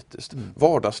opolitiskt.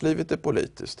 Vardagslivet är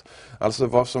politiskt. Alltså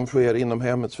vad som sker inom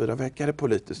hemmets 4 veckor är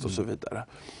politiskt och så vidare.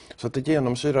 Så att det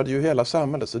genomsyrade ju hela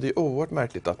samhället, så det är oerhört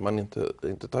märkligt att man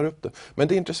inte tar upp det. Men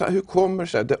det är intressant, hur kommer det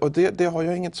sig, och det har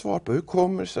jag inget svar på, hur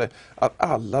kommer det sig att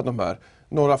alla de här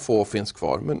Några få finns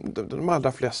kvar, men de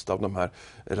allra flesta av de här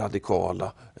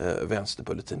radikala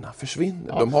vänsterbulletina försvinner.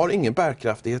 Ja. De har ingen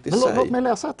bärkraftighet i sig. Låt mig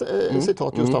läsa ett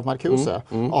citat just av Marcuse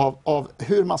av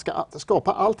hur man ska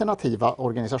skapa alternativa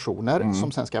organisationer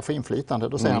som sen ska få inflytande.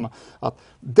 Då säger han att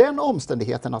den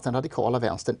omständigheten att den radikala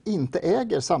vänstern inte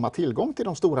äger samma tillgång till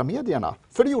de stora medierna,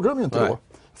 för det gjorde de ju inte då,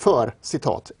 för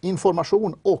citat,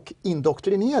 information och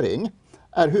indoktrinering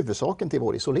är huvudsaken till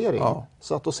vår isolering. Ja.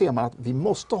 Så att då ser man att vi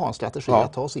måste ha en strategi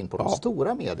att ta oss in på de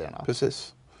stora medierna.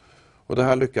 Precis. Och det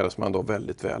här lyckades man då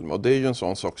väldigt väl med. Och det är ju en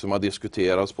sån sak som har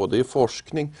diskuterats både i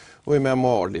forskning och i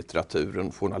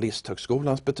memoarlitteraturen,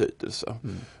 journalisthögskolans betydelse.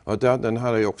 Och den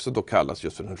här har ju också då kallats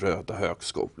just för den röda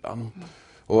högskolan.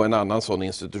 Och en annan sån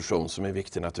institution som är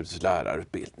viktig naturligtvis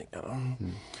lärarutbildningarna.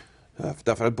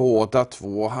 Därför att båda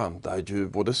två handlar ju,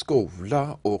 både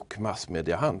skola och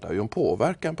massmedia handlar ju om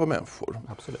påverkan på människor.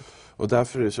 Absolut. Och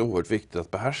därför är det så oerhört viktigt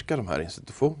att behärska de här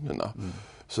institutionerna.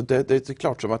 Så det är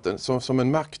klart som att som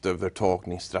en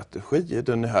maktövertagningsstrategi,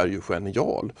 den här ju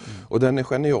genial. Och den är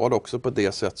genial också på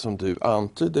det sätt som du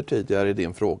antyder tidigare i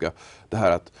din fråga. Det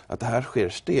här att det här sker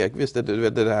stegvis,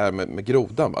 det här med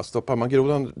grodan. Va? Stoppar man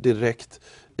grodan direkt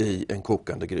i en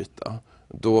kokande gryta,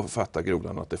 då fattar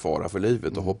grodan att det är fara för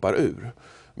livet och hoppar ur.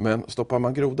 Men stoppar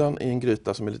man grodan i en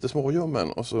gryta som är lite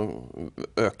småljummen och så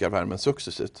ökar värmen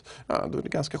successivt, då är det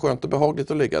ganska skönt och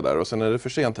behagligt att ligga där och sen är det för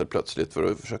sent helt plötsligt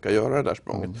för att försöka göra det där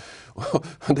språnget.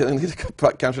 Och det är en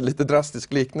kanske lite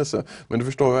drastisk liknelse, men du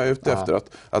förstår vad jag är ute efter.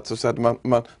 Att så att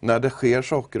man, när det sker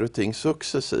saker och ting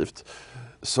successivt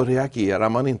så reagerar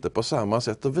man inte på samma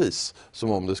sätt och vis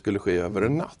som om det skulle ske över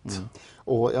en natt.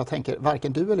 Och jag tänker,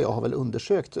 varken du eller jag har väl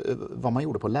undersökt vad man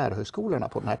gjorde på lärarhögskolorna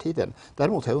på den här tiden.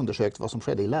 Däremot har jag undersökt vad som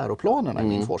skedde i läroplanerna i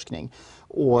min forskning.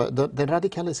 Och den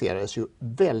radikaliserades ju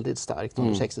väldigt starkt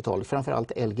under 60-talet.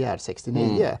 Framförallt Lgr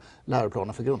 69,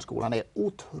 läroplanen för grundskolan, är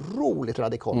otroligt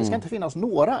radikal. Det ska inte finnas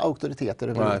några auktoriteter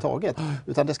överhuvudtaget,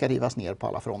 utan det ska rivas ner på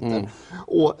alla fronter.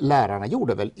 Och lärarna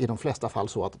gjorde väl i de flesta fall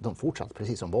så att de fortsatte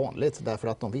precis som vanligt, därför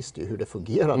att de visste ju hur det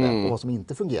fungerade och vad som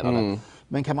inte fungerade.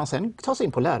 Men kan man sen ta sig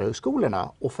in på lärarhögskolorna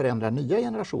och förändra nya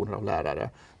generationer av lärare,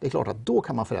 det är klart att då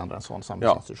kan man förändra en sån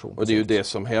samhällsinstitution. Och det är ju det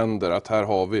som händer, att här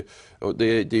har vi, och det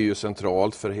är ju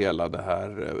centralt för hela det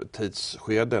här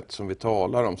tidsskedet som vi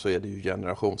talar om, så är det ju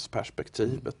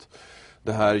generationsperspektivet.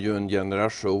 Det här är ju en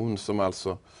generation som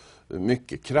alltså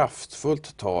mycket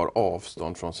kraftfullt tar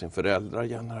avstånd från sin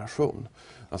föräldrageneration.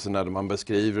 Alltså när man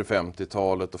beskriver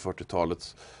 50-talet och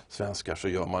 40-talets svenskar så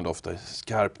gör man det ofta i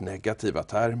skarpt negativa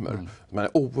termer. Man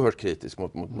är oerhört kritisk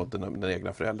mot den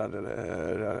egna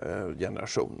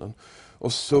föräldragenerationen.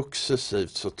 Och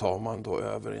successivt så tar man då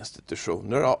över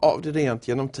institutioner av det rent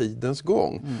genom tidens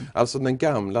gång. Alltså den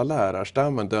gamla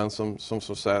lärarstammen, den som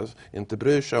så säga, inte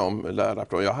bryr sig om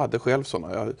lärarprov. Jag hade själv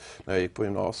sådana. När jag gick på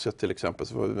gymnasiet till exempel,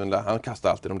 så var han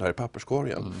kastade alltid de där i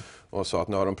papperskorgen. Och sa att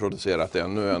nu har de producerat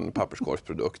ännu en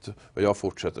papperskorgsprodukt. Och jag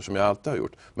fortsätter som jag alltid har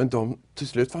gjort. Men till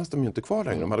slut fanns de ju inte kvar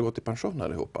längre. De hade gått i pension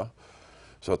allihopa.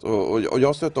 Så att, och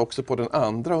jag stötte också på den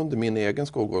andra under min egen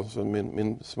skolgång, så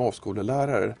min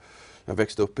småskolelärare. Jag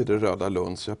växte upp i det röda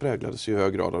Lund, så jag präglades i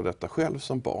hög grad av detta själv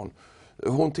som barn.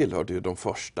 Hon tillhörde ju de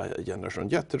första generationen.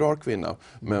 Jätterar kvinna,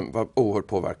 men var oerhört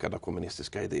påverkad av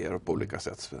kommunistiska idéer på olika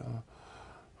sätt.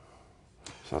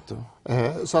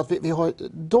 Så att vi har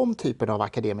de typerna av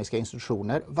akademiska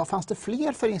institutioner. Vad fanns det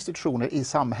fler för institutioner i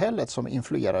samhället som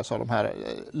influerades av de här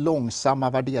långsamma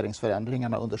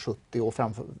värderingsförändringarna under 70 och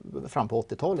fram på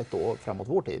 80-talet då, framåt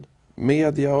vår tid?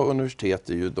 Media och universitet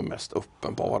är ju de mest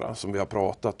uppenbara som vi har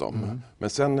pratat om. Men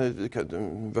sen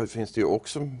finns det ju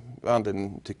också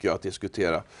anledning, tycker jag, att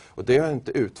diskutera. Och det har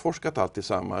inte utforskat allt i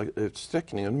samma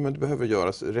utsträckning, men det behöver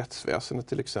göras i rättsväsendet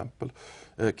till exempel.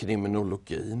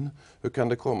 Kriminologin. Hur kan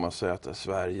det komma sig att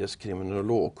Sveriges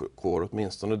kriminologkår,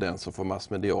 åtminstone den som får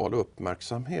massmedial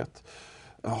uppmärksamhet,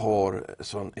 har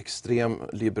sån extrem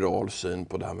liberal syn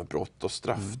på det här med brott och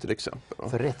straff till exempel.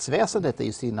 För rättsväsendet är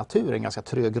ju sin natur en ganska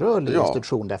trögrörlig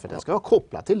institution, därför att den ska vara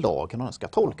kopplad till lagen och den ska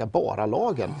tolka bara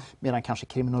lagen, medan kanske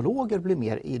kriminologer blir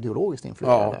mer ideologiskt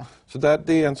influerade. Ja, så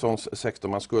det är en sån sektor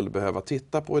man skulle behöva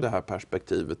titta på i det här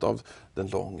perspektivet av den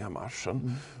långa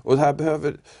marschen. Och det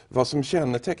här vad som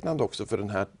kännetecknande också för den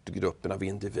här gruppen av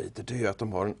individer, det är att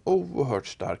de har en oerhört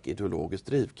stark ideologisk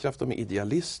drivkraft. De är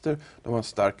idealister, de har en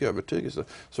stark övertygelse.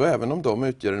 Så även om de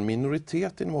utgör en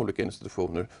minoritet inom olika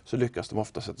institutioner, så lyckas de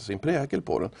ofta sätta sin prägel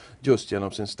på den just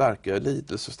genom sin starka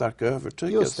lidelse, starka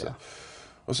övertygelse.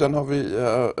 Och sen har vi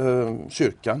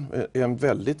kyrkan, en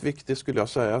väldigt viktig, skulle jag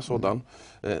säga, sådan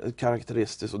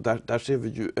karaktäristisk. Och där ser vi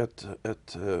ju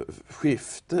ett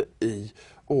skifte i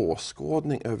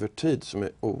åskådning över tid som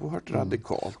är oerhört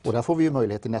radikalt. Och där får vi ju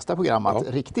möjlighet i nästa program att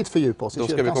riktigt fördjupa oss i Då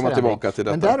ska vi kyrkans komma förändring. tillbaka till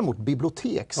detta. Men däremot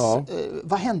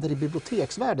vad händer i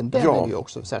biblioteksvärlden? Den är ju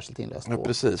också särskilt inläst på. Ja,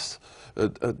 precis.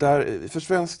 För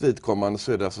svenskt vidkommande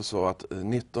så är det alltså så att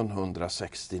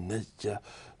 1969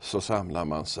 så samlar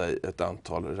man sig ett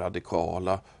antal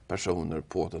radikala personer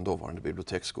på den dåvarande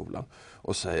biblioteksskolan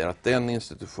och säger att den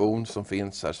institution som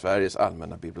finns här, Sveriges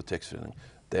allmänna biblioteksförening,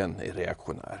 den är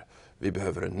reaktionär. Vi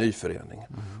behöver en ny förening.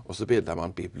 Och så bildar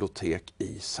man bibliotek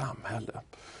i samhälle.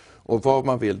 Och vad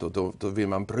man vill då vill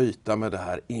man bryta med det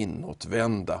här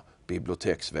inåtvända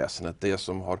biblioteksväsendet, det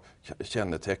som har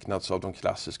kännetecknats av de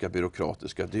klassiska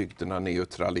byråkratiska dygderna,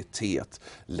 neutralitet,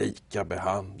 lika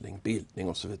behandling, bildning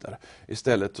och så vidare.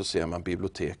 Istället så ser man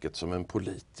biblioteket som en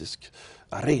politisk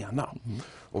arena.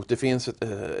 Och det finns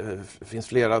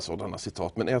flera sådana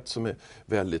citat, men ett som är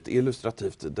väldigt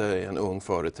illustrativt, det är en ung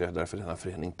företrädare för denna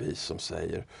förening BIS som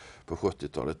säger på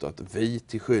 70-talet att vi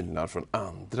till skillnad från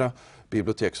andra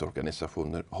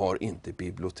biblioteksorganisationer har inte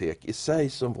bibliotek i sig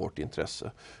som vårt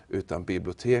intresse, utan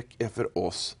bibliotek är för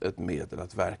oss ett medel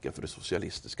att verka för det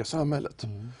socialistiska samhället.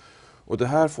 Och det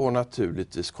här får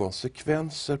naturligtvis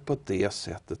konsekvenser på det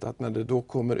sättet att när det då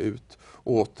kommer ut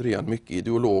återigen mycket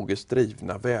ideologiskt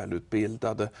drivna,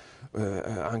 välutbildade,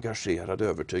 engagerade,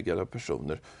 övertygade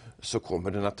personer, så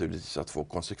kommer det naturligtvis att få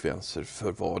konsekvenser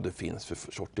för vad det finns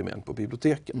för sortiment på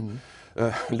biblioteken.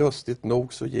 Lustigt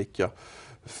nog så gick jag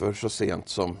för så sent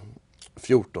som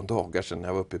 14 dagar sedan när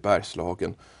jag var uppe i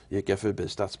Bergslagen, gick jag förbi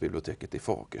stadsbiblioteket i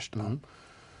Fagersta.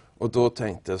 Och då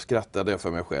skrattade jag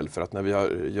för mig själv, för att när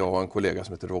jag och en kollega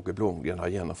som heter Roger Blomgren har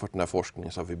genomfört den här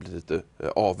forskningen, så har vi blivit lite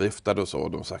avviftade och så.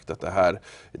 Och de har sagt att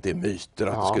det är myter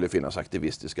att det skulle finnas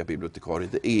aktivistiska bibliotekarier.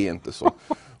 Det är inte så.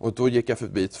 Och då gick jag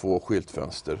förbi 2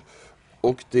 skyltfönster.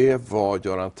 Och det var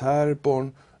Göran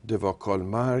Terborn, det var Karl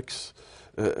Marx,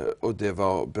 och det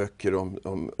var böcker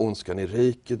om ondskan i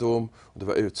rikedom, och det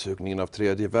var utsugningen av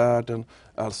tredje världen.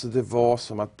 Alltså det var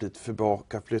som att bli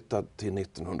flyttad till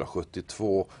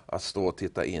 1972, att stå och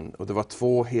titta in. Och det var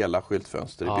 2 hela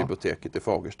skyltfönster i biblioteket i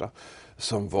Fagersta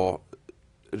som var,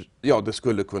 det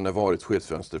skulle kunna varit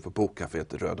skyltfönster för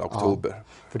bokcaféet Röda Oktober.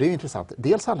 För det är ju intressant.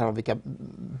 Dels handlar det om vilka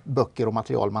böcker och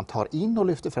material man tar in och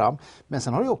lyfter fram. Men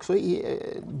sen har det också i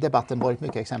debatten varit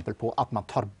mycket exempel på att man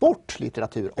tar bort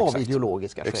litteratur av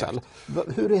ideologiska skäl.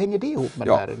 Hur hänger det ihop med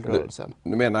den här rörelsen?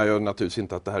 Nu menar jag naturligtvis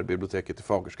inte att det här biblioteket i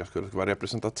Fagersta skulle vara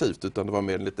representativt, utan det var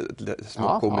mer ett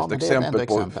småkomiskt exempel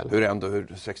på hur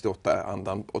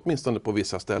 68-andan, åtminstone på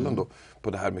vissa ställen då, på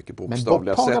det här mycket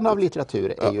bokstavliga sättet. Men borttagande av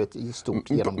litteratur är ju ett stort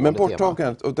genomgående tema.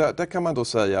 Borttagandet, och där kan man då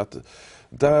säga att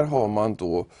där har man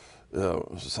då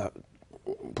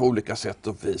på olika sätt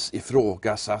och vis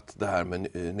ifrågasatt det här med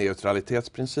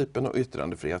neutralitetsprincipen och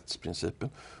yttrandefrihetsprincipen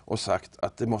och sagt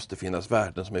att det måste finnas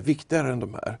värden som är viktigare än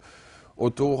de här.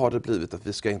 Och då har det blivit att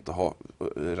vi ska inte ha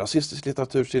rasistisk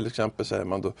litteratur till exempel, säger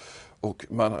man då. Och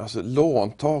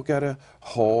låntagare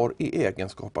har i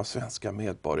egenskap av svenska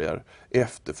medborgare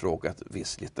efterfrågat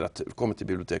viss litteratur. Kommer till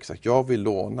biblioteket och sagt, jag vill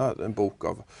låna en bok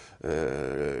av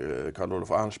Karl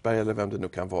Olof Arnsberg eller vem det nu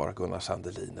kan vara, Gunnar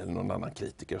Sandelin eller någon annan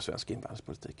kritiker av svensk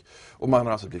invandringspolitik. Och man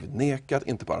har alltså blivit nekad,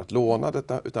 inte bara att låna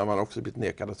detta, utan man har också blivit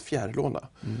nekad att fjärrlåna.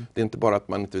 Det är inte bara att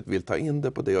man inte vill ta in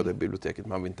det på det och det biblioteket,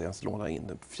 man vill inte ens låna in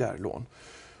det på fjärrlån.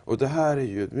 Och det här är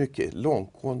ju ett mycket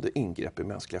långtgående ingrepp i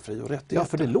mänskliga fri- och rättigheter. Ja,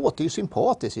 för det låter ju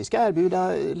sympatiskt. Vi ska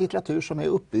erbjuda litteratur som är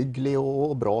uppbygglig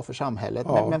och bra för samhället.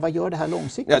 Men vad gör det här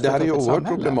långsiktigt? Ja, det här är ju oerhört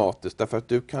problematiskt, därför att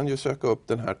du kan ju söka upp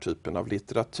den här typen av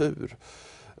litteratur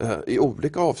i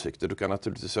olika avsikter. Du kan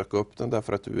naturligtvis söka upp den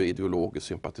därför att du är ideologisk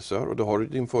sympatisör, och det har du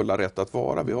din fulla rätt att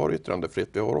vara. Vi har yttrandefrihet,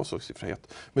 vi har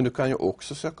åsiktsfrihet. Men du kan ju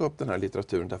också söka upp den här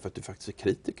litteraturen därför att du faktiskt är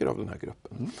kritiker av den här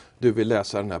gruppen. Du vill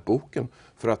läsa den här boken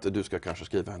för att du ska kanske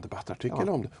skriva en debattartikel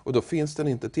om det. Och då finns den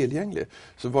inte tillgänglig.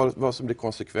 Så vad som blir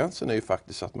konsekvensen är ju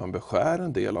faktiskt att man beskär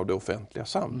en del av det offentliga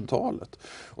samtalet.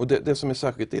 Och det som är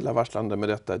särskilt illavarslande med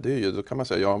detta, det är ju, då kan man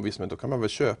säga, visst, men då kan man väl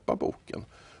köpa boken.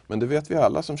 Men det vet vi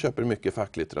alla som köper mycket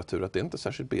facklitteratur, att det inte är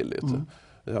särskilt billigt.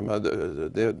 Ja,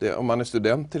 men om man är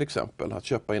student till exempel, att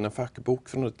köpa in en fackbok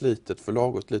från ett litet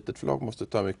förlag, och ett litet förlag måste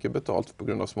ta mycket betalt på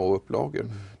grund av små upplagor.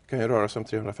 Det kan ju röra sig om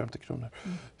 350 kronor.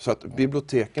 Så att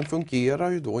biblioteken fungerar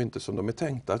ju då inte som de är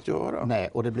tänkta att göra. Nej,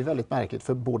 och det blir väldigt märkligt,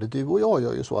 för både du och jag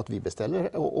gör ju så att vi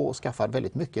beställer och skaffar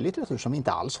väldigt mycket litteratur som vi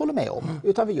inte alls håller med om.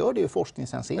 Utan vi gör det i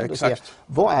forskningshänseende och ser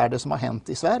vad är det som har hänt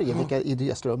i Sverige, vilka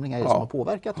idéströmningar är det som har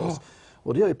påverkat oss.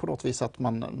 Och det gör ju på något vis att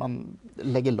man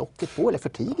lägger locket på eller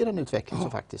förtiger en utveckling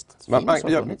som faktiskt finns och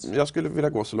har funnits. Jag skulle vilja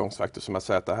gå så långt faktiskt som att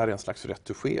säga att det här är en slags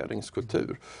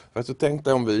retuscheringskultur. För att tänk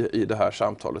dig om vi i det här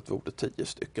samtalet vore 10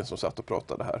 stycken som satt och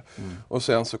pratade här. Och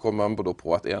sen så kommer man då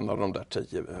på att en av de där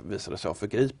 10 visade sig ha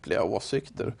förgripliga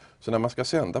åsikter. Så när man ska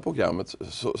sända programmet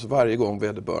så varje gång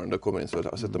vederbörande kommer in så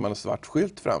sätter man en svart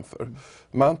skylt framför.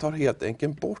 Man tar helt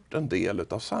enkelt bort en del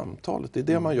av samtalet. Det är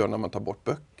det man gör när man tar bort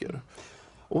böcker.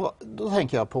 Och då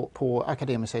tänker jag på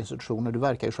akademiska institutioner, du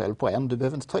verkar ju själv på en, du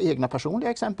behöver inte ta egna personliga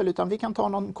exempel utan vi kan ta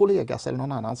någon kollegas eller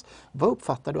någon annans. Vad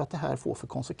uppfattar du att det här får för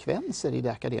konsekvenser i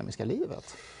det akademiska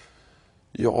livet?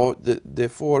 Ja, det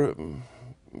får,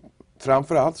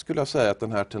 framförallt skulle jag säga att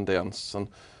den här tendensen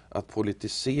att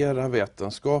politisera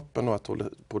vetenskapen och att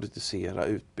politisera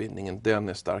utbildningen, den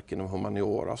är stark inom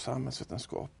humaniora och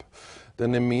samhällsvetenskap.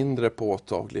 Den är mindre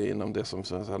påtaglig inom det som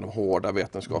de hårda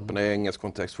vetenskaperna. I engelsk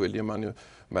kontext skiljer man ju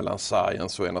mellan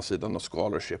science å ena sidan och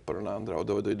scholarship på den andra. Och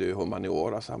då är det ju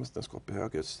humaniora och samhällsvetenskap i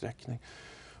hög utsträckning.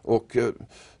 Och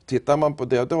tittar man på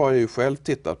det, då har jag ju själv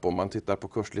tittat på, om man tittar på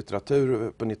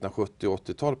kurslitteratur på 1970- och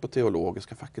 80-talet på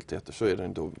teologiska fakulteter så är det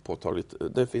ändå påtagligt.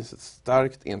 Det finns ett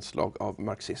starkt inslag av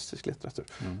marxistisk litteratur.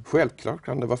 Självklart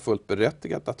kan det vara fullt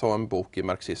berättigat att ha en bok i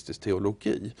marxistisk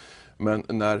teologi. Men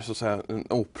när så att säga, en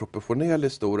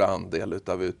oproportionerligt stor andel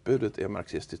av utbudet är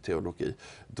marxistisk teologi,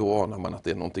 då anar man att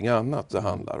det är någonting annat det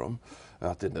handlar om.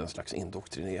 Att det är en slags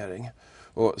indoktrinering.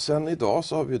 Och sen idag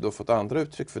så har vi då fått andra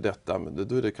uttryck för detta.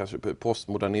 Då är det kanske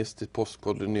postmodernistisk,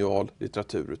 postkolonial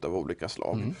litteratur av olika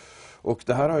slag. Och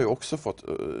det här har ju också fått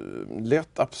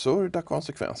lätt absurda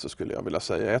konsekvenser skulle jag vilja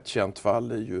säga. Ett känt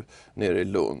fall är ju nere i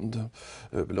Lund,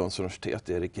 Lunds universitet,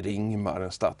 Erik Ringmar,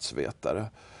 en statsvetare,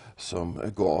 som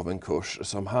gav en kurs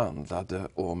som handlade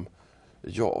om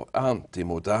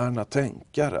antimoderna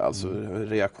tänkare, alltså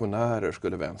reaktionärer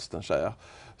skulle vänstern säga.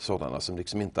 Sådana som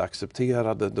liksom inte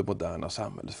accepterade det moderna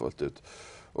samhället fullt ut.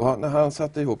 Och när han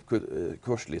satte ihop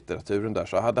kurslitteraturen där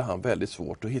så hade han väldigt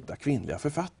svårt att hitta kvinnliga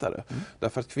författare.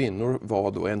 Därför att kvinnor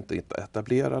var då inte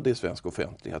etablerade i svensk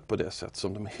offentlighet på det sätt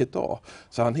som de är idag.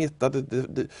 Så han hittade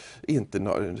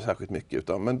inte särskilt mycket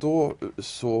utan, men då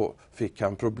så fick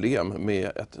han problem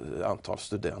med ett antal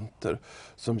studenter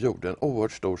som gjorde en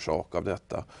oerhört stor sak av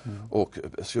detta och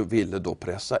så ville då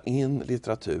pressa in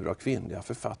litteratur av kvinnliga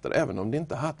författare även om det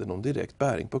inte hade någon direkt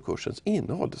bäring på kursens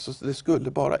innehåll. Så det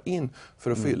skulle bara in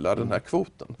för att fylla den här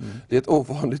kvoten. Det är ett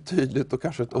ovanligt tydligt och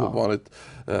kanske ett ovanligt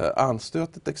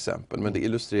anstötigt exempel, men det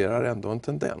illustrerar ändå en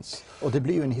tendens. Och det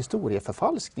blir ju en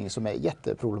historieförfalskning som är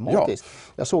jätteproblematisk.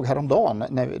 Jag såg häromdagen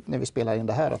när vi spelade in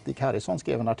det här att Dick Harrison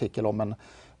skrev en artikel om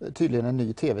tydligen en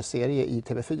ny tv-serie i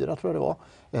TV4 tror jag det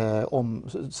var, om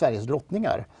Sveriges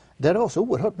drottningar. Där det var så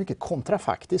oerhört mycket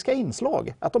kontrafaktiska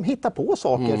inslag. Att de hittar på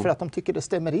saker för att de tycker det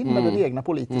stämmer in med den egna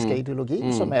politiska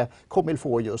ideologin som är comme il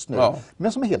faut just nu.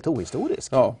 Men som är helt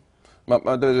ohistorisk. Ja.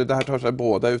 Det här tar sig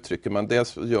båda uttrycken. Men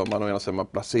dels gör man å ena sidan man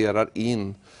placerar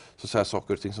in så att säga,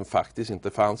 saker och ting som faktiskt inte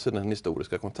fanns i den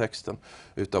historiska kontexten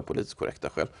utav politiskt korrekta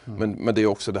skäl. Men det är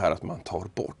också det här att man tar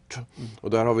bort. Och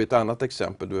där har vi ett annat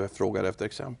exempel. Du frågar efter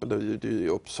exempel. Det är i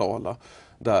Uppsala.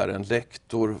 Där en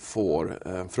lektor får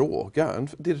en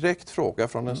direkt fråga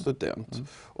från en student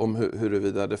om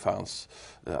huruvida det fanns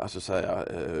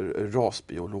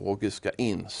rasbiologiska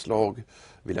inslag,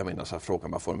 vill jag minnas att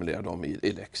frågan man formulerade om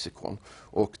i lexikon.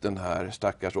 Och den här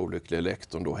stackars olyckliga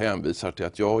lektorn då hänvisar till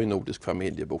att i Nordisk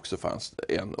familjebok så fanns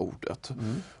ordet.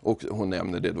 Och hon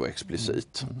nämner det då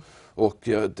explicit. Och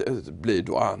blir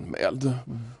då anmäld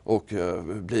och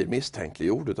blir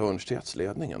misstänkliggjord av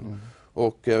universitetsledningen.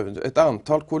 Och ett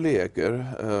antal kollegor,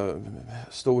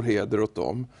 stor heder åt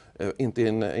dem, inte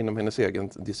inom hennes egen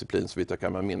disciplin så vitt jag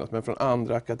kan minnas, men från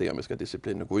andra akademiska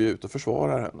discipliner går ju ut och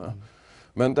försvarar henne.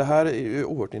 Men det här är ju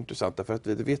oerhört intressant därför att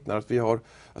det vittnar att vi har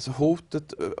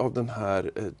hotet av den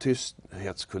här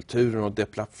tysthetskulturen och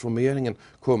deplattformeringen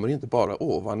kommer inte bara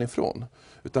ovanifrån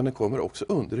utan det kommer också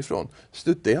underifrån.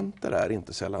 Studenter är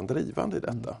inte sällan drivande i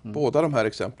detta. Båda de här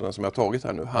exemplen som jag har tagit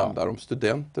här nu handlar om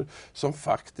studenter som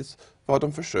faktiskt, vad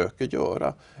de försöker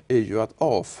göra är ju att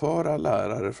avföra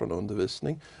lärare från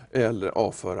undervisning eller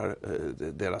avföra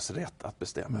deras rätt att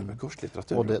bestämma över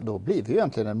kurslitteratur. Och då blir det ju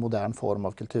egentligen en modern form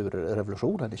av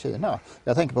kulturrevolutionen i Kina.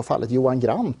 Jag tänker på fallet Johan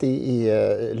Grant i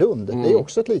Lund. Det är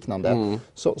också ett liknande.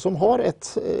 Som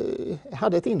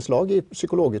hade ett inslag i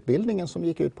psykologutbildningen som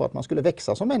gick ut på att man skulle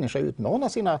växa som människa och utmana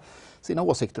sina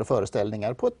åsikter och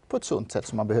föreställningar på ett sunt sätt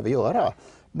som man behöver göra.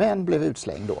 Men blev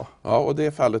utslängd då. Ja, och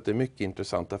det fallet är mycket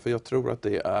intressant för jag tror att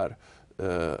det är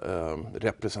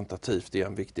representativt i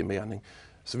en viktig mening.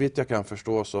 Så vitt jag kan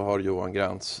förstå så har Johan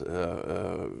Grants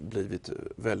blivit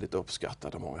väldigt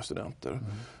uppskattad av många studenter.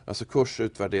 Alltså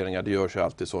kursutvärderingar, det görs ju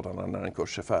alltid sådana när en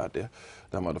kurs är färdig.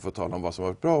 Där man då får tala om vad som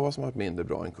har varit bra och vad som har varit mindre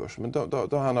bra i en kurs. Men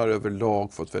då han har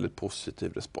överlag fått väldigt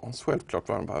positiv respons. Självklart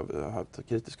har han haft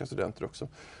kritiska studenter också.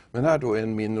 Men här då är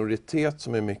en minoritet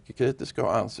som är mycket kritiska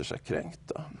och anser sig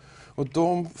kränkta. Och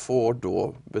de får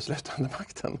då beslutande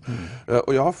makten.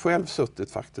 Och jag har själv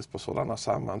suttit faktiskt på sådana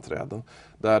sammanträden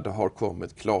där det har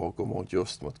kommit klagomål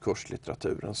just mot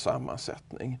kurslitteraturens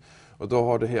sammansättning. Och då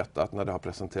har det hetat, när det har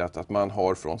presenterats, att man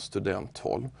har från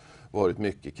studenthåll varit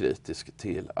mycket kritisk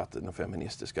till att den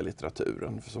feministiska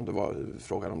litteraturen, som det var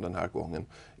frågan om den här gången,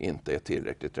 inte är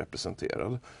tillräckligt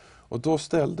representerad. Och då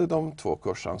ställde de 2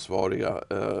 kursansvariga,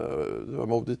 det var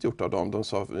modigt gjort av dem, de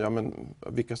sa, ja men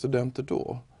vilka studenter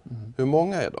då? Hur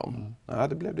många är de? Nej,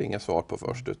 det blev det inga svar på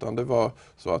först, utan det var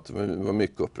så att de var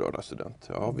mycket upprörda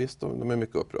studenter. Ja visst, de är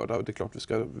mycket upprörda och det är klart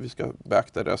vi ska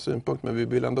beakta deras synpunkt, men vi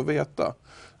vill ändå veta.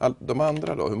 De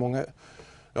andra då, hur många?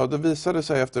 Ja, det visade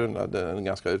sig efter en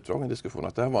ganska utdragen diskussion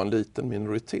att det här var en liten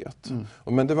minoritet.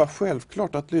 Men det var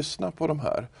självklart att lyssna på de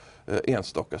här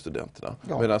enstaka studenterna.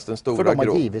 Ja, den stora för de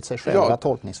har givit sig själva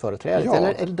tolkningsföreträdet. Ja.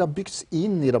 Eller det har byggts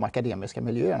in i de akademiska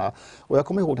miljöerna. Och jag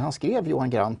kommer ihåg när han skrev, Johan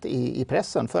Grant, i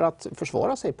pressen för att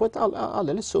försvara sig på ett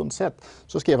alldeles sunt sätt.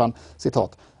 Så skrev han,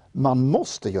 citat, man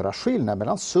måste göra skillnad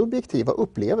mellan subjektiva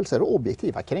upplevelser och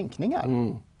objektiva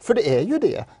kränkningar. För det är ju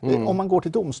det. Om man går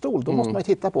till domstol, då måste man ju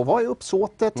titta på vad är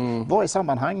uppsåtet, vad är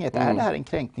sammanhanget, är det här en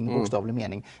kränkning i bokstavlig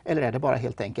mening? Eller är det bara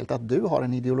helt enkelt att du har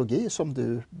en ideologi som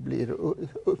du blir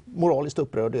moraliskt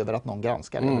upprörd över att någon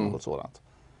granskar eller något sådant?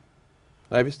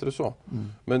 Nej, visst är det så.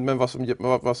 Men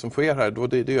vad som sker här då,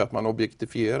 det är ju att man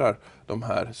objektifierar de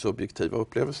här subjektiva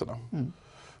upplevelserna.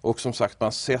 Och som sagt,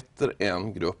 man sätter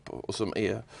en grupp och som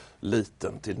är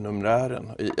liten till numerären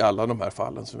i alla de här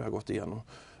fallen som vi har gått igenom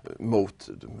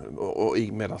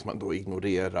medan man då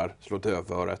ignorerar, slår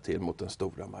dövörat till mot den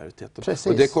stora majoriteten. Precis,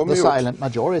 och det kommer the silent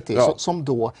majority, som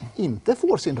då inte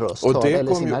får sin röst hörd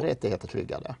eller sina rättigheter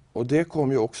tryggade. Och det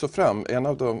kom ju också fram, en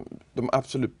av de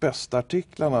absolut bästa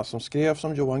artiklarna som skrevs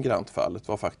om Johan Grant-fallet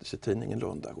var faktiskt i tidningen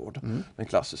Lundagård, den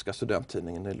klassiska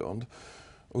studenttidningen i Lund.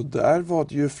 Och där var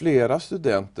det ju flera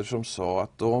studenter som sa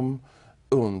att de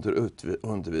under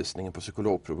undervisningen på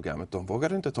psykologprogrammet, de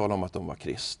vågade inte tala om att de var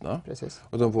kristna. Precis.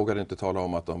 Och de vågade inte tala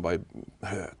om att de var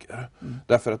höger.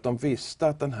 Därför att de visste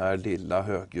att den här lilla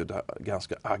högljudda,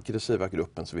 ganska aggressiva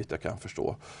gruppen, så vitt jag kan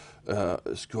förstå,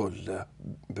 skulle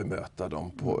bemöta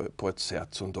dem på ett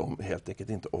sätt som de helt enkelt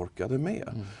inte orkade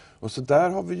med. Och så där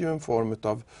har vi ju en form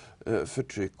av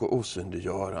förtryck och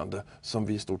osynliggörande som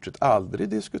vi i stort sett aldrig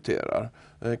diskuterar.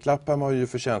 Clapham har ju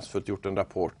förtjänstfullt gjort en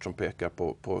rapport som pekar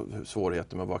på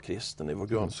svårigheter med att vara kristen i vår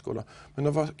grundskola. Men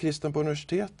att vara kristen på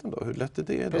universiteten då, hur lätt är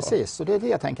det idag? Precis, och det är det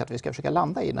jag tänker att vi ska försöka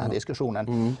landa i den här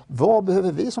diskussionen. Vad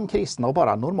behöver vi som kristna och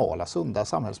bara normala, sunda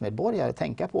samhällsmedborgare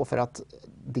tänka på för att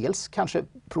dels kanske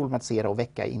problematisera och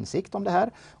väcka insikt om det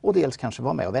här och dels kanske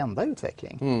vara med och vända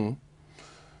utveckling?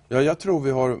 Ja, jag tror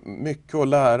vi har mycket att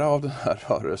lära av den här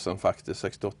rörelsen faktiskt,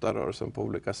 68-rörelsen på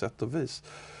olika sätt och vis.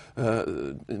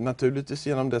 Naturligtvis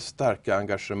genom dess starka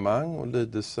engagemang och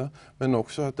lidelse, men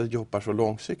också att det jobbar så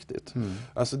långsiktigt.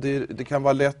 Alltså det kan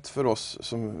vara lätt för oss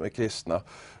som är kristna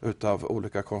utav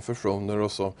olika konfessioner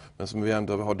och så, men som vi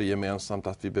ändå har det gemensamt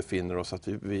att vi befinner oss, att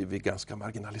vi är ganska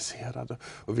marginaliserade.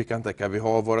 Och vi kan tänka att vi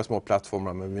har våra små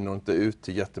plattformar, men vi når inte ut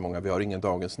till jättemånga. Vi har ingen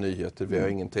Dagens Nyheter, vi har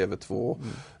ingen TV2,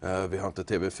 vi har inte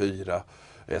TV4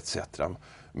 etc.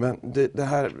 Men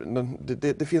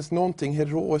det finns någonting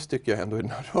heroiskt tycker jag ändå i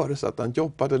den här rörelsen, att han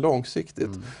jobbade långsiktigt.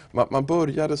 Man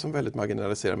började som väldigt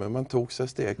marginaliserad, men man tog sig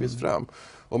stegvis fram.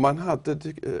 Och man hade,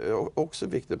 också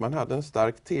viktigt, man hade en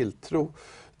stark tilltro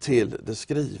till det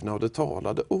skrivna och det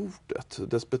talade ordet,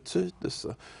 dess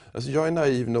betydelse. Alltså jag är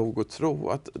naiv nog att tro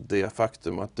att det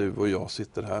faktum att du och jag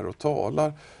sitter här och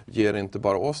talar ger inte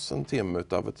bara oss en timme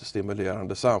av ett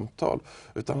stimulerande samtal,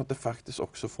 utan att det faktiskt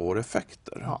också får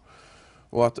effekter. Ja.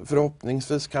 Och att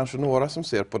förhoppningsvis kanske några som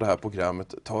ser på det här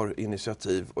programmet tar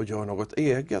initiativ och gör något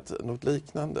eget, något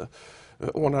liknande.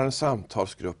 Ordnar en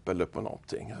samtalsgrupp eller på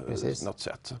någonting, något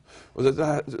sätt. Och det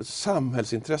här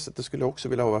samhällsintresset, det skulle jag också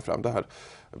vilja ha fram. Det här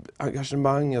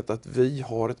engagemanget att vi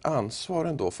har ett ansvar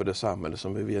ändå för det samhälle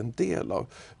som vi är en del av.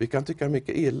 Vi kan tycka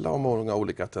mycket illa om många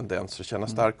olika tendenser och känna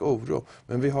stark oro.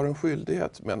 Men vi har en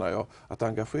skyldighet, menar jag, att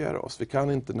engagera oss. Vi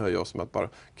kan inte nöja oss med att bara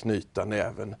knyta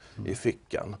näven i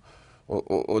fickan.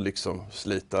 Och liksom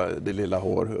slita det lilla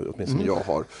hår, åtminstone jag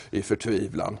har, i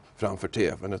förtvivlan framför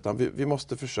tvn. Utan vi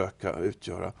måste försöka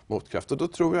utgöra motkraft. Och då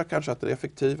tror jag kanske att det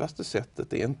effektivaste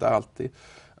sättet är inte alltid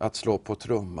att slå på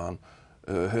trumman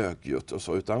högljutt och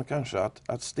så, utan kanske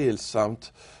att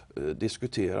stillsamt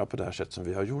diskutera på det här sätt som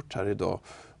vi har gjort här idag.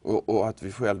 Och att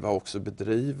vi själva också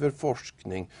bedriver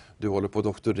forskning. Du håller på att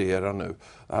doktorera nu,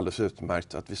 alldeles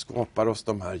utmärkt, att vi skapar oss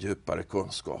de här djupare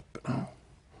kunskaperna.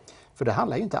 För det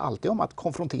handlar ju inte alltid om att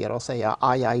konfrontera och säga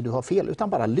aj, du har fel, utan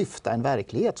bara lyfta en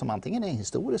verklighet som antingen är en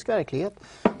historisk verklighet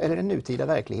eller en nutida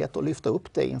verklighet och lyfta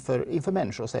upp det inför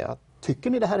människor och säga, tycker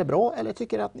ni det här är bra eller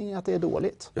tycker ni att det är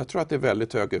dåligt? Jag tror att det i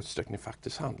väldigt hög utsträckning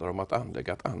faktiskt handlar om att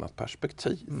anlägga ett annat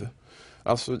perspektiv.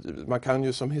 Alltså man kan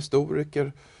ju som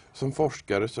historiker, som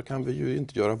forskare, så kan vi ju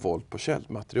inte göra våld på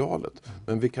källmaterialet.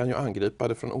 Men vi kan ju angripa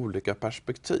det från olika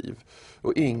perspektiv.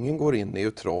 Och ingen går in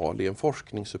neutral i en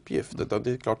forskningsuppgift. Utan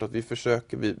det är klart att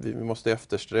vi måste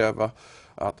eftersträva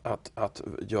att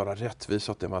göra rättvis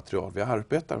åt det material vi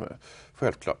arbetar med.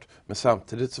 Självklart. Men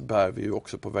samtidigt så bär vi ju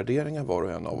också på värderingar var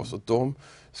och en av oss. Och de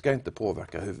ska inte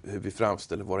påverka hur vi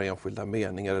framställer våra enskilda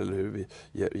meningar eller hur vi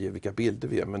ger vilka bilder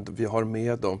vi är. Men vi har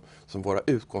med dem som våra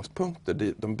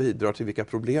utgångspunkter. De bidrar till vilka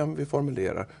problem vi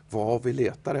formulerar, vad vi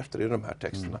letar efter i de här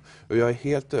texterna. Och jag är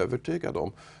helt övertygad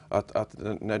om att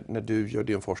när du gör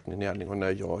din forskning och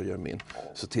när jag gör min,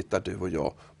 så tittar du och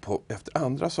jag efter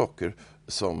andra saker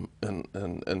som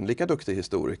en lika duktig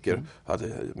historiker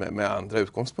med andra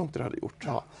utgångspunkter hade gjort.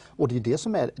 Ja, och det är det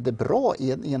som är det bra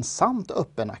i en sant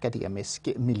öppen akademisk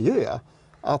miljö.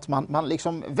 Att man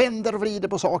liksom vänder och vrider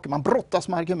på saker, man brottas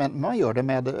med argument, man gör det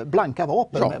med blanka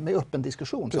vapen, med öppen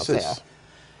diskussion. Precis. Så att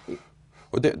säga.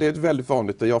 Och det är väldigt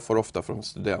vanligt, det jag får ofta från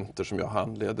studenter som jag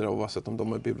handleder, oavsett om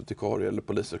de är bibliotekarier eller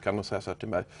poliser, kan de säga så här till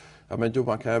mig: ja men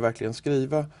Johan, kan jag verkligen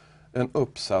skriva en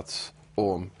uppsats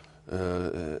om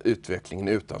utvecklingen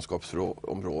i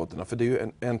utanskapsområdena? För det är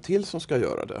ju en till som ska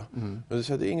göra det. Men det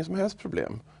är ingen som helst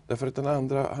problem. Därför att den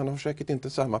andra, han har säkert inte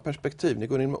samma perspektiv. Ni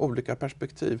går in med olika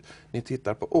perspektiv. Ni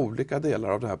tittar på olika delar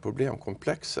av det här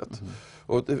problemkomplexet.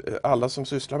 Och alla som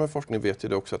sysslar med forskning vet ju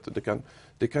det också, att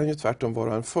det kan ju tvärtom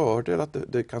vara en fördel att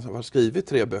det kan vara skrivit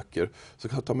 3 böcker, så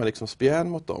tar man liksom spjärn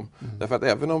mot dem. Därför att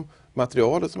även om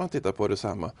materialet som man tittar på är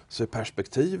detsamma, så är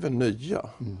perspektiven nya.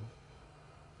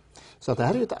 Så att det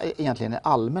här är egentligen en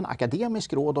allmän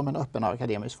akademisk råd om en öppen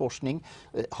akademisk forskning.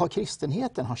 Har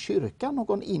kristenheten, har kyrkan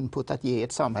någon input att ge i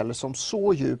ett samhälle som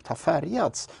så djupt har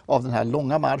färgats av den här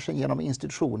långa marschen genom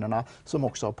institutionerna, som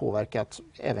också har påverkat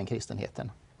även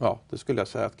kristenheten? Ja, det skulle jag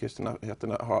säga att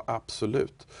kristenheten har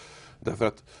absolut. Därför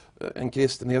att en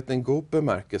kristenhet i en god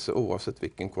bemärkelse, oavsett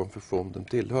vilken konfession den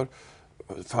tillhör,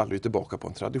 faller ju tillbaka på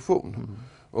en tradition.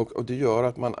 Och det gör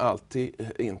att man alltid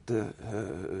inte,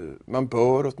 man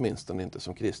bör åtminstone inte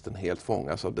som kristen helt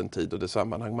fångas av den tid och det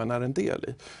sammanhang man är en del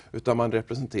i. Utan man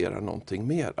representerar någonting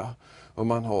mera. Och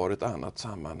man har ett annat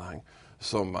sammanhang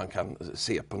som man kan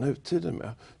se på nutiden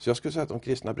med. Så jag skulle säga att de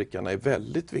kristna brickorna är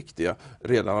väldigt viktiga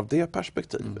redan av det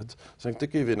perspektivet. Sen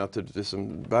tycker vi naturligtvis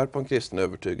som bär på en kristen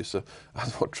övertygelse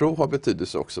att vår tro har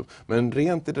betydelse också. Men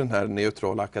rent i den här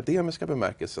neutrala akademiska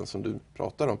bemärkelsen som du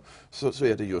pratar om, så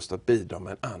är det just att bidra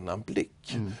med en annan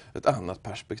blick, ett annat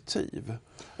perspektiv.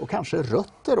 Och kanske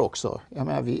rötter också. Jag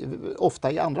menar,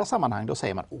 ofta i andra sammanhang då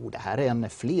säger man det här är en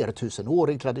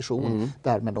flertusenårig tradition,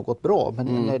 därmed något bra. Men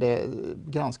när det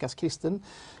granskas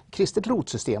kristet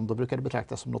rotsystem, då brukar det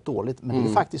betraktas som något dåligt. Men det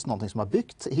är faktiskt någonting som har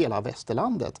byggt hela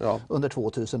västerlandet under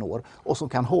 2000 år och som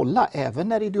kan hålla även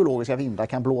när ideologiska vindar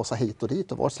kan blåsa hit och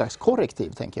dit och vara ett slags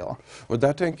korrektiv, tänker jag. Och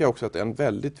där tänker jag också att en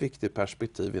väldigt viktig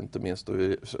perspektiv, inte minst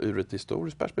ur ett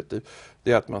historiskt perspektiv,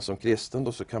 det är att man som kristen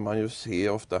då så kan man ju se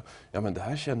ofta, ja men det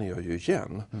här känner jag ju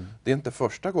igen. Det är inte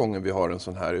första gången vi har en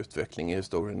sån här utveckling i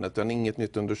historien, utan inget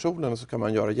nytt under solen, och så kan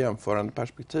man göra jämförande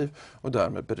perspektiv och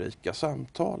därmed berika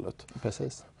samtalet.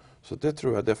 Precis. Så det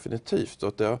tror jag definitivt.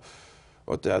 Jag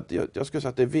skulle säga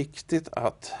att det är viktigt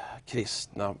att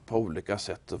kristna på olika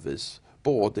sätt och vis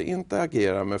både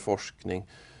interagerar med forskning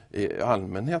i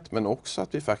allmänhet, men också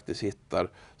att vi faktiskt hittar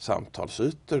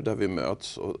samtalsytor där vi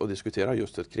möts och diskuterar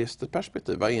just ett kristet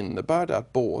perspektiv. Vad innebär det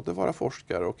att både vara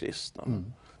forskare och kristna?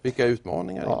 Vilka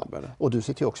utmaningar innebär det? Och du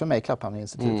sitter ju också med i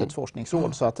Klapphamninstitutets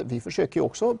forskningsråd, så att vi försöker ju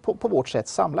också på vårt sätt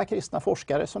samla kristna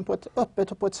forskare som på ett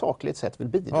öppet och på ett sakligt sätt vill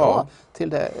bidra till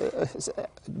det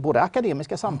både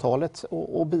akademiska samtalet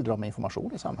och bidra med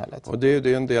information i samhället. Och det är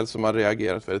en del som har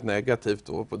reagerat väldigt negativt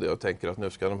då på det och tänker att nu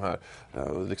ska de här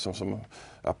liksom som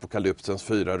apokalypsens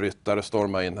 4 ryttare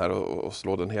storma in här och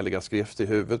slå den heliga skrift i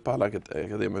huvudet på alla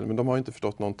akademiker. Men de har inte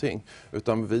förstått någonting.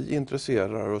 Utan vi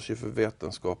intresserar oss ju för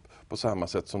vetenskap på samma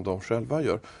sätt som de själva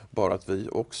gör. Bara att vi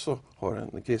också har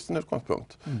en kristen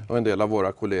utgångspunkt. Och en del av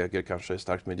våra kollegor kanske är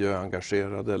starkt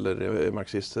miljöengagerade eller är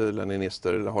marxister,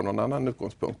 leninister eller har någon annan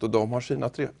utgångspunkt. Och de har sina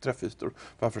träffytor.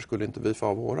 Varför skulle inte vi få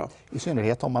ha våra? I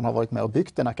synnerhet om man har varit med och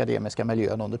byggt den akademiska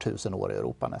miljön under 1000 år i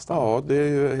Europa nästan. Ja, det är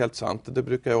ju helt sant. Det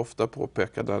brukar jag ofta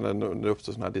påpeka när det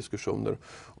uppstår sådana här diskussioner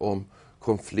om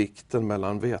konflikten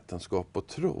mellan vetenskap och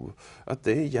tro. Att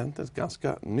det är egentligen ett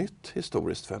ganska nytt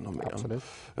historiskt fenomen. Absolut.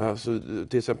 Alltså,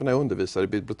 till exempel när jag undervisar i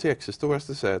bibliotekshistoria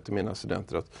så säger jag till mina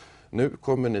studenter att nu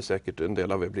kommer ni säkert, en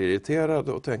del av er bli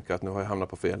irriterade och tänka att nu har jag hamnat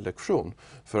på fel lektion.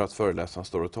 För att föreläsaren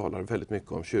står och talar väldigt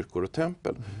mycket om kyrkor och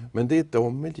tempel. Men det är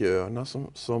de miljöerna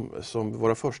som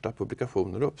våra första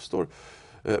publikationer uppstår.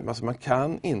 Alltså man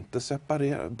kan inte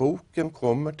separera. Boken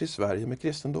kommer till Sverige med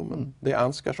kristendomen. Det är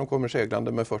Ansgar som kommer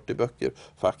seglande med 40 böcker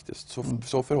faktiskt.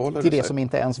 Så förhåller det sig. Till det som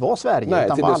inte ens var Sverige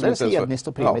utan var alldeles hedniskt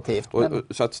och primitivt. Ja,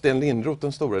 så att Sten Lindroth,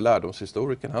 den stora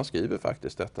lärdomshistorikern, han skriver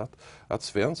faktiskt detta att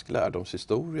svensk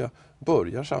lärdomshistoria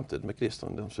börjar samtidigt med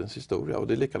kristendomens historia, och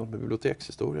det är likadant med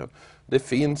bibliotekshistorien. Det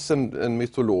finns en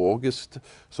mytologiskt,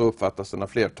 så uppfattas den av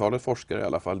flertalet forskare i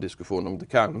alla fall, diskussion om det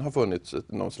kan ha funnits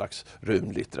någon slags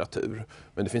runlitteratur.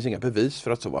 Men det finns inga bevis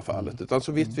för att så var fallet. Utan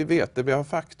så vitt vi vet, det vi har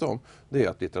fakta om, det är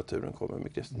att litteraturen kommer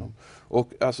med kristendom.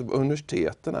 Och alltså,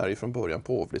 universiteten är ju från början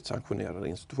påvligt sanktionerade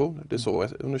institutioner. Det är så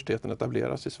universiteten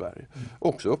etableras i Sverige.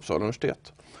 Också Uppsala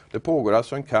universitet. Det pågår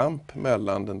alltså en kamp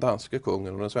mellan den danske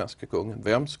kungen och den svenska kungen.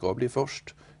 Vem ska bli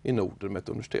först i Norden med ett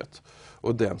universitet?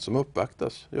 Och den som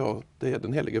uppvaktas, ja, det är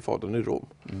den helige fadern i Rom.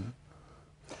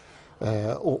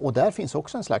 Och där finns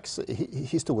också en slags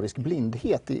historisk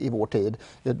blindhet i vår tid.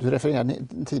 Du refererade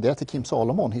tidigare till Kim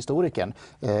Salomon, historikern.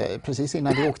 Precis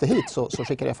innan vi åkte hit så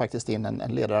skickade jag faktiskt in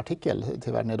en ledarartikel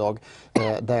till Världen idag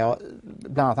där jag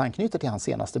bland annat anknyter till hans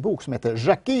senaste bok som heter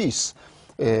Jacques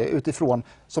utifrån,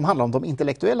 som handlar om de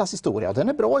intellektuellas historia. Den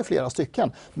är bra i flera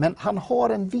stycken, men han har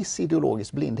en viss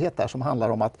ideologisk blindhet där som handlar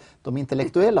om att de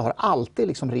intellektuella har alltid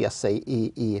liksom rest sig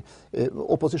i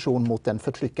opposition mot den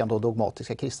förtryckande och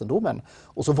dogmatiska kristendomen.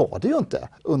 Och så var det ju inte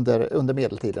under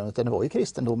medeltiden, utan det var ju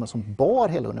kristendomen som bar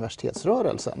hela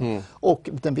universitetsrörelsen och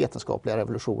den vetenskapliga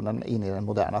revolutionen in i den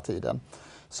moderna tiden.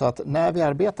 Så att när vi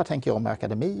arbetar, tänker jag, med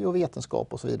akademi och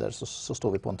vetenskap och så vidare så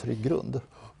står vi på en trygg grund.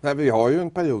 Nej, vi har ju en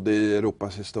period i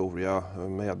Europas historia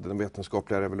med den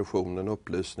vetenskapliga revolutionen och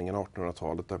upplysningen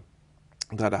 1800-talet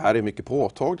där det här är mycket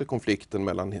påtagligt, konflikten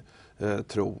mellan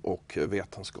tro och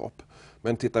vetenskap.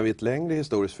 Men tittar vi ett längre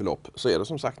historiskt förlopp så är det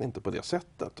som sagt inte på det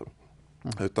sättet.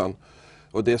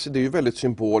 Och det är ju väldigt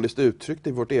symboliskt uttryckt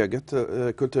i vårt eget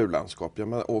kulturlandskap.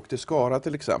 Åk till Skara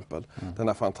till exempel,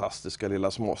 denna fantastiska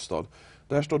lilla småstad.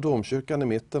 Där står domkyrkan i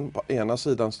mitten, på ena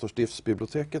sidan står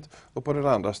stiftsbiblioteket och på den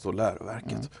andra står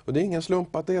läroverket. Och det är ingen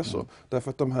slump att det är så, därför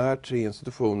att de här tre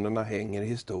institutionerna hänger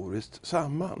historiskt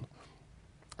samman.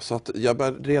 Så att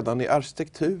redan i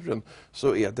arkitekturen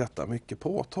så är detta mycket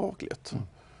påtagligt.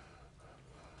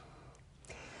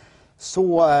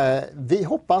 Så vi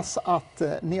hoppas att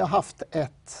ni har haft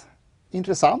ett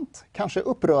intressant, kanske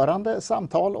upprörande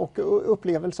samtal och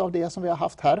upplevelse av det som vi har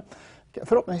haft här.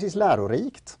 Förhoppningsvis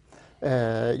lärorikt.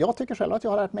 Jag tycker själv att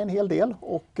jag har lärt mig en hel del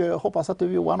och hoppas att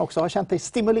du, Johan, också har känt dig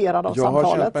stimulerad av samtalet. Jag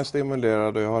har känt mig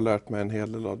stimulerad och jag har lärt mig en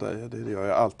hel del av dig. Det gör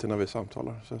jag alltid när vi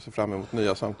samtalar, så jag ser fram emot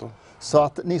nya samtal. Så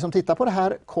att ni som tittar på det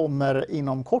här kommer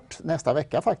inom kort, nästa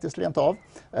vecka faktiskt rent av,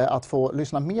 att få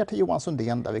lyssna mer till Johan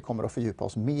Sundén där vi kommer att fördjupa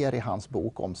oss mer i hans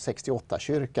bok om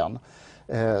 68-kyrkan.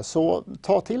 Så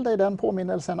ta till dig den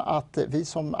påminnelsen att vi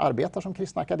som arbetar som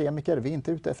kristna akademiker, vi är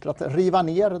inte ute efter att riva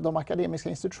ner de akademiska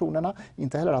institutionerna,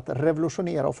 inte heller att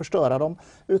revolutionera och förstöra dem,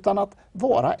 utan att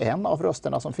vara en av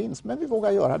rösterna som finns. Men vi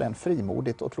vågar göra den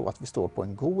frimodigt och tro att vi står på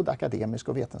en god akademisk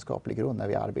och vetenskaplig grund när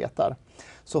vi arbetar.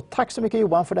 Så tack så mycket,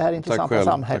 Johan, för det här intressanta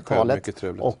samtalet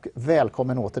och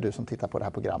välkommen åter du som tittar på det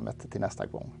här programmet till nästa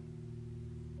gång.